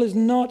gospel is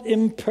not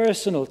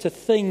impersonal to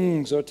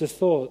things or to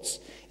thoughts.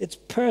 It's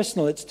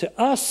personal. It's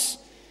to us,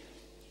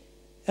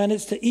 and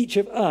it's to each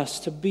of us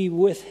to be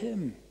with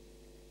him.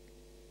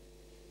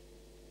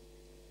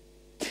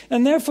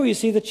 And therefore, you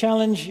see, the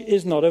challenge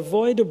is not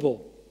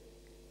avoidable.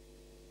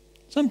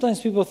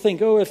 Sometimes people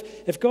think,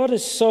 if God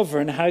is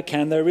sovereign, how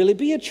can there really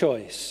be a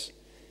choice?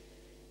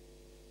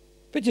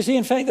 But you see,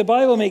 in fact, the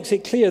Bible makes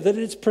it clear that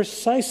it's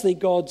precisely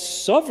God's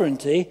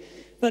sovereignty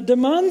that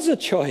demands a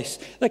choice.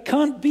 There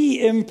can't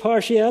be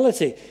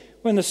impartiality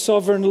when the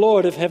sovereign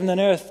Lord of heaven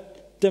and earth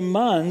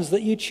demands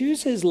that you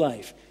choose his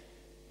life.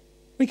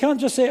 We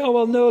can't just say, oh,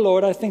 well, no,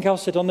 Lord, I think I'll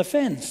sit on the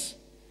fence.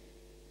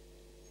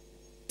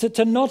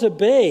 To not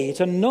obey,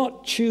 to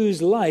not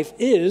choose life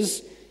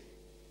is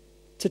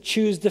to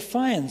choose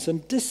defiance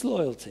and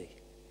disloyalty.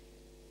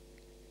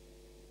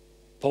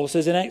 Paul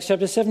says in Acts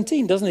chapter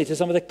 17, doesn't he, to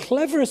some of the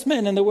cleverest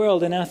men in the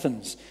world in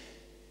Athens,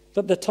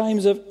 that the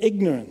times of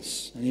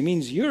ignorance, and he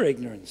means your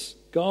ignorance,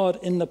 God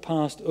in the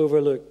past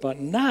overlooked, but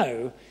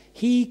now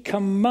he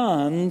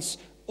commands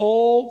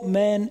all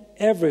men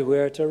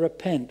everywhere to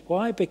repent.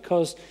 Why?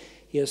 Because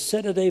he has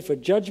set a day for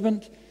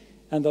judgment,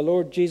 and the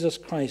Lord Jesus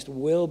Christ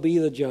will be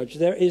the judge.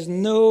 There is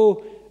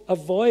no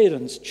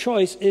avoidance.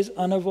 Choice is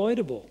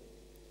unavoidable.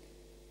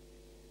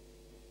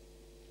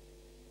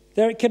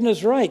 Derek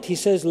Kidner's right. He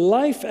says,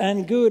 life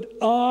and good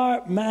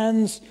are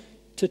man's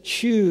to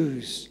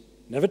choose.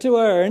 Never to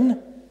earn,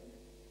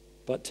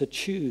 but to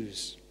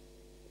choose.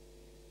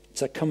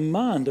 It's a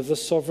command of the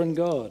sovereign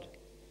God.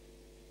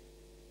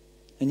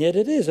 And yet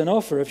it is an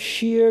offer of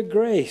sheer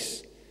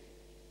grace.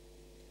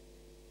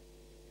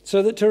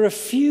 So that to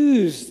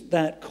refuse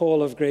that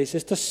call of grace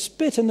is to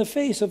spit in the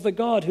face of the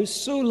God who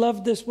so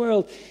loved this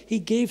world, he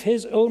gave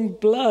his own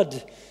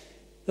blood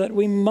that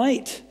we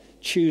might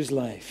choose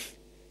life.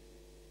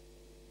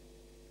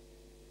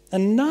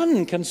 And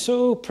none can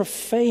so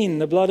profane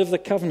the blood of the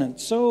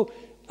covenant, so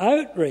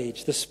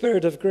outrage the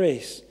Spirit of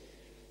grace,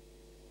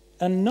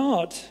 and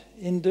not,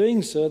 in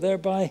doing so,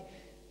 thereby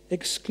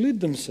exclude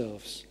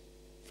themselves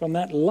from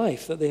that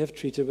life that they have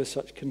treated with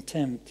such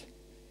contempt.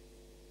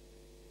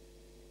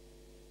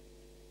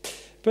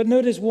 But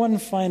notice one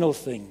final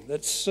thing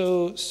that's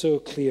so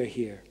clear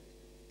here.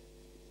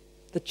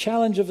 The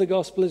challenge of the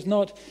gospel is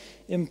not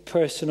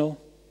impersonal,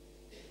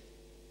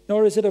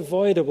 nor is it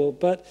avoidable,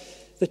 but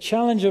the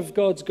challenge of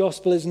God's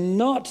gospel is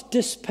not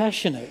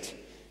dispassionate.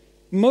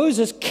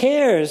 Moses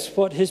cares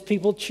what his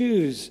people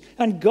choose,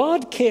 and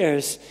God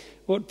cares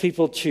what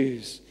people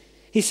choose.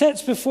 He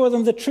sets before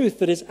them the truth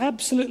that is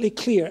absolutely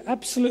clear,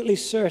 absolutely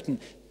certain,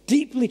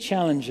 deeply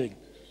challenging.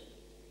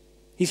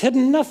 He's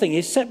hidden nothing.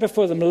 He's set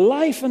before them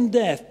life and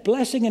death,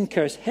 blessing and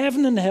curse,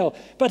 heaven and hell.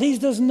 But he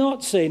does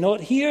not say,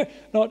 not here,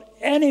 not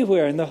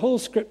anywhere in the whole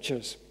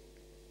Scriptures,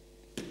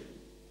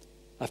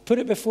 I've put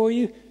it before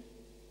you,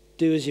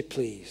 do as you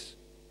please.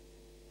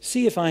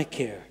 See if I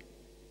care.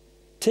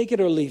 Take it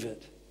or leave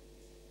it.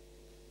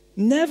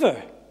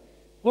 Never.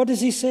 What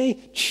does he say?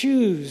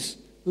 Choose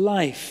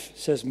life,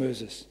 says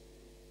Moses.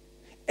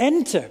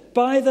 Enter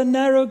by the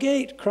narrow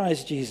gate,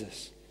 cries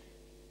Jesus.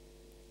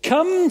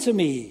 Come to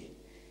me,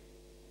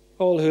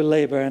 all who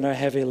labor and are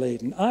heavy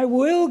laden. I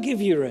will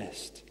give you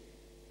rest.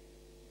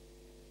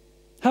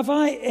 Have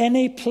I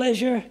any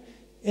pleasure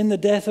in the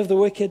death of the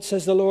wicked,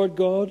 says the Lord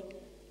God,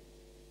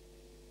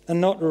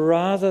 and not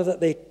rather that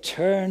they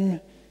turn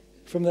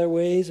from their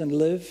ways and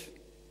live?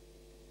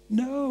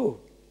 No.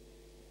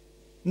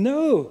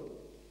 No.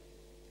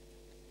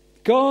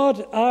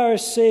 God, our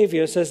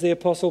Savior, says the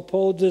Apostle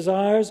Paul,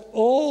 desires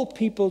all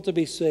people to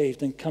be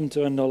saved and come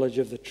to a knowledge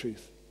of the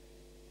truth.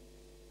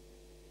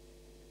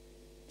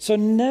 So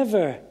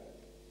never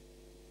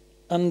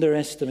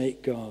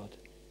underestimate God.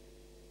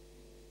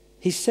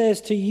 He says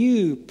to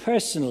you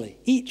personally,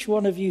 each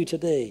one of you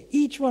today,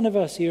 each one of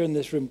us here in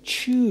this room,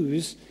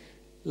 choose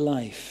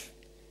life.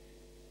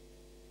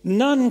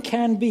 None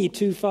can be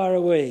too far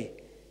away.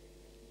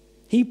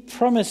 He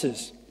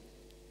promises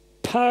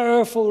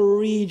powerful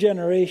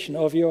regeneration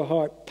of your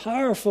heart,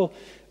 powerful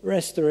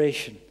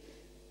restoration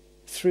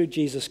through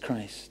Jesus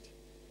Christ.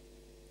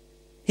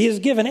 He has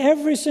given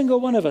every single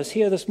one of us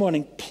here this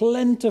morning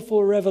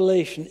plentiful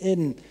revelation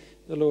in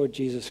the Lord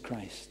Jesus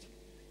Christ.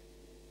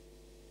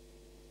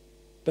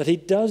 But he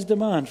does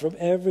demand from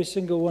every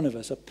single one of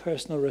us a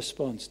personal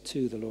response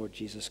to the Lord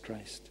Jesus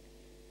Christ.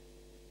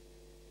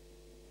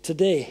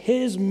 Today,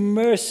 his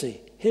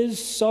mercy,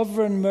 his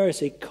sovereign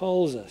mercy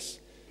calls us.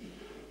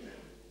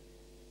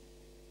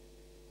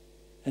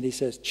 And he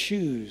says,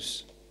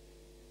 choose.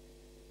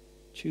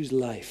 Choose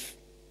life.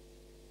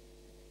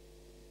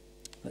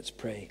 Let's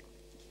pray.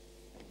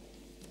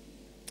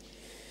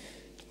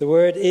 The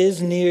word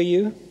is near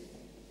you,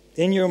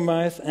 in your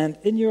mouth and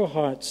in your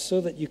heart, so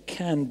that you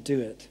can do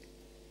it.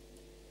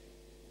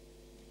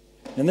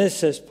 And this,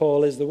 says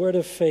Paul, is the word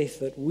of faith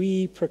that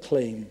we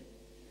proclaim.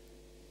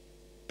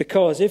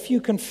 Because if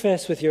you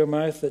confess with your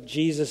mouth that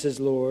Jesus is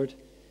Lord,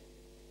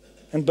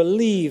 and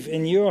believe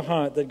in your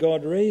heart that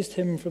God raised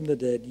him from the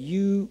dead,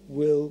 you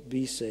will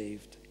be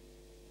saved.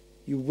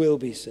 You will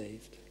be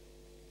saved.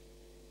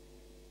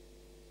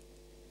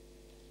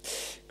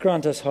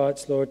 Grant us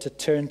hearts, Lord, to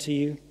turn to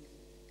you.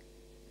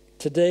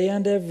 Today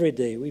and every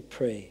day, we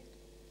pray.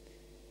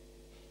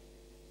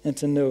 And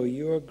to know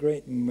your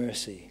great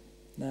mercy,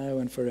 now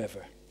and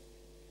forever.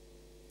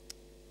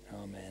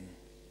 Amen.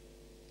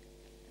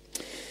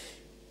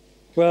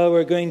 Well,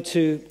 we're going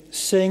to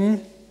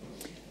sing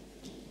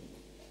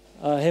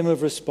a hymn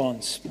of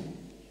response.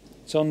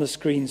 It's on the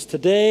screens.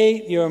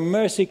 Today, your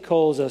mercy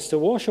calls us to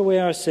wash away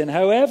our sin,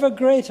 however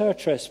great our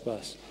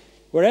trespass,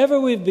 wherever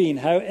we've been,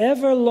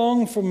 however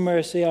long from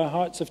mercy our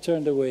hearts have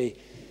turned away.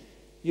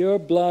 Your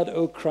blood,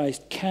 O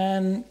Christ,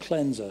 can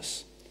cleanse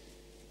us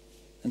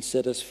and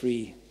set us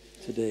free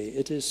today.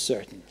 It is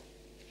certain.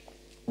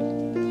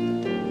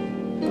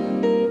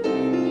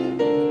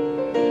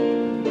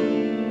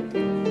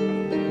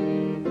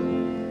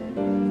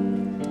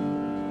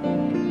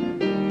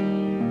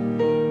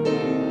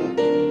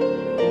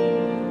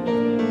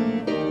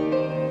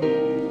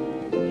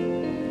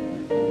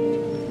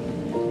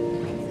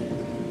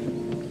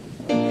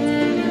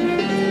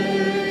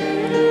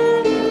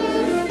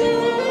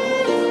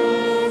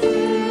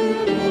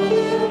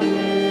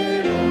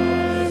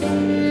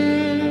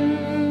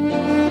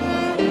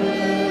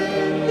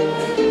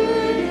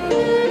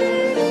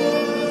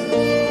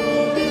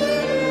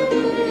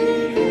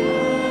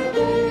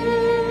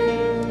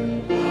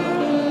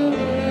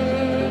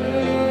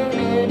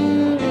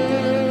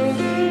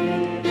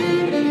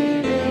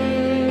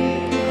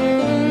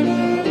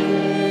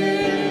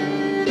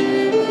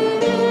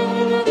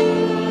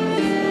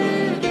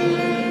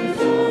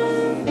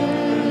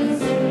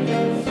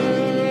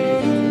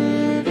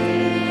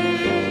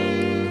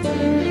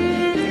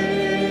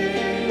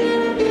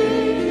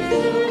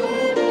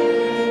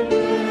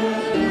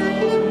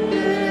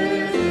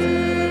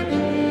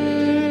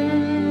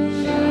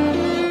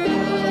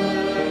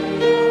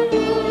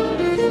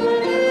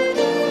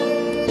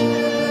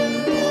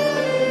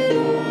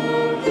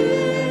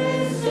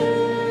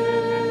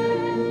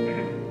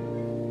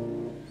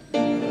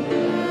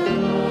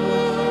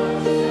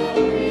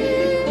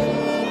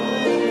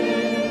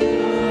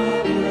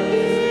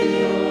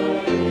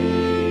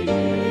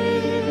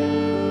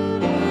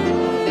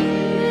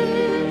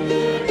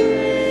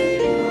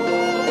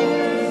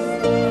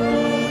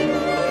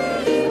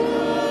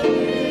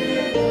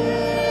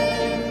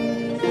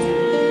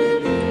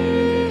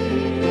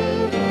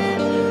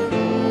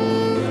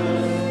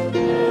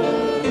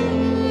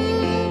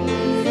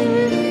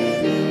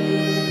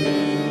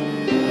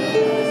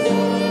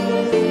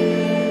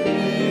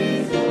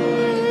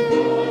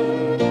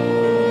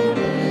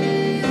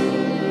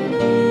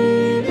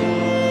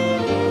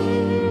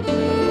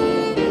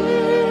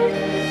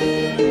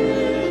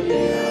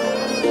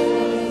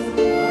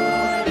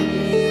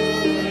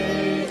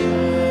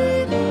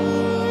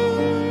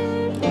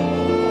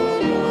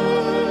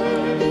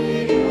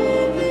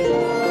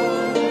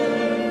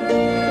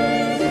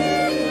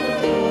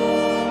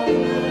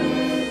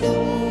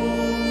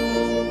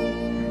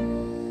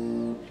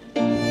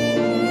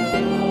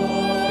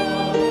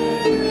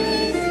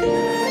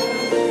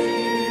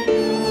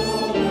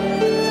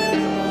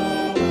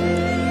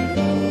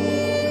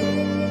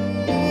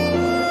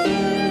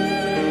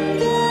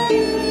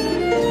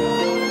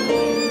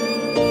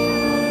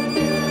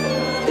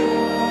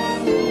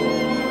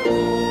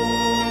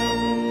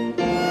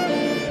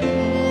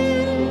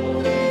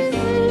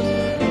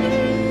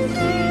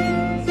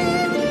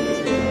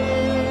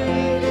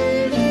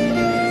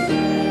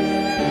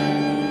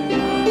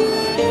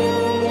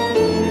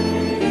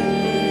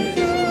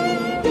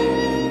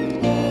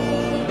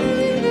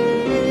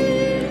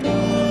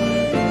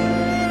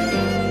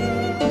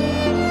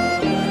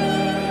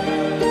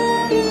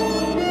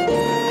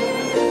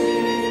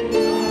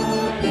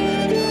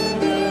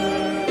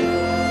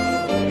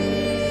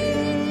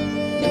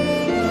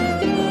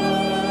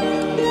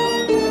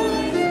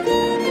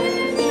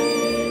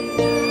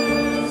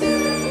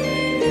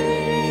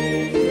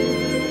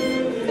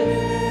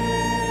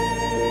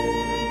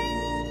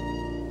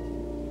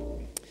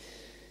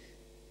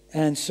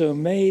 And so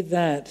may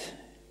that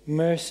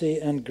mercy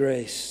and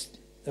grace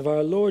of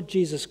our Lord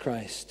Jesus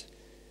Christ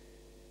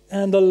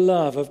and the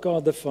love of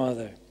God the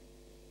Father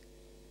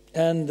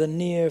and the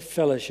near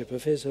fellowship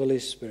of his Holy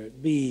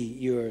Spirit be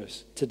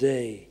yours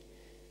today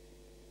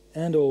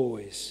and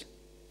always.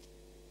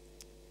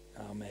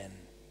 Amen.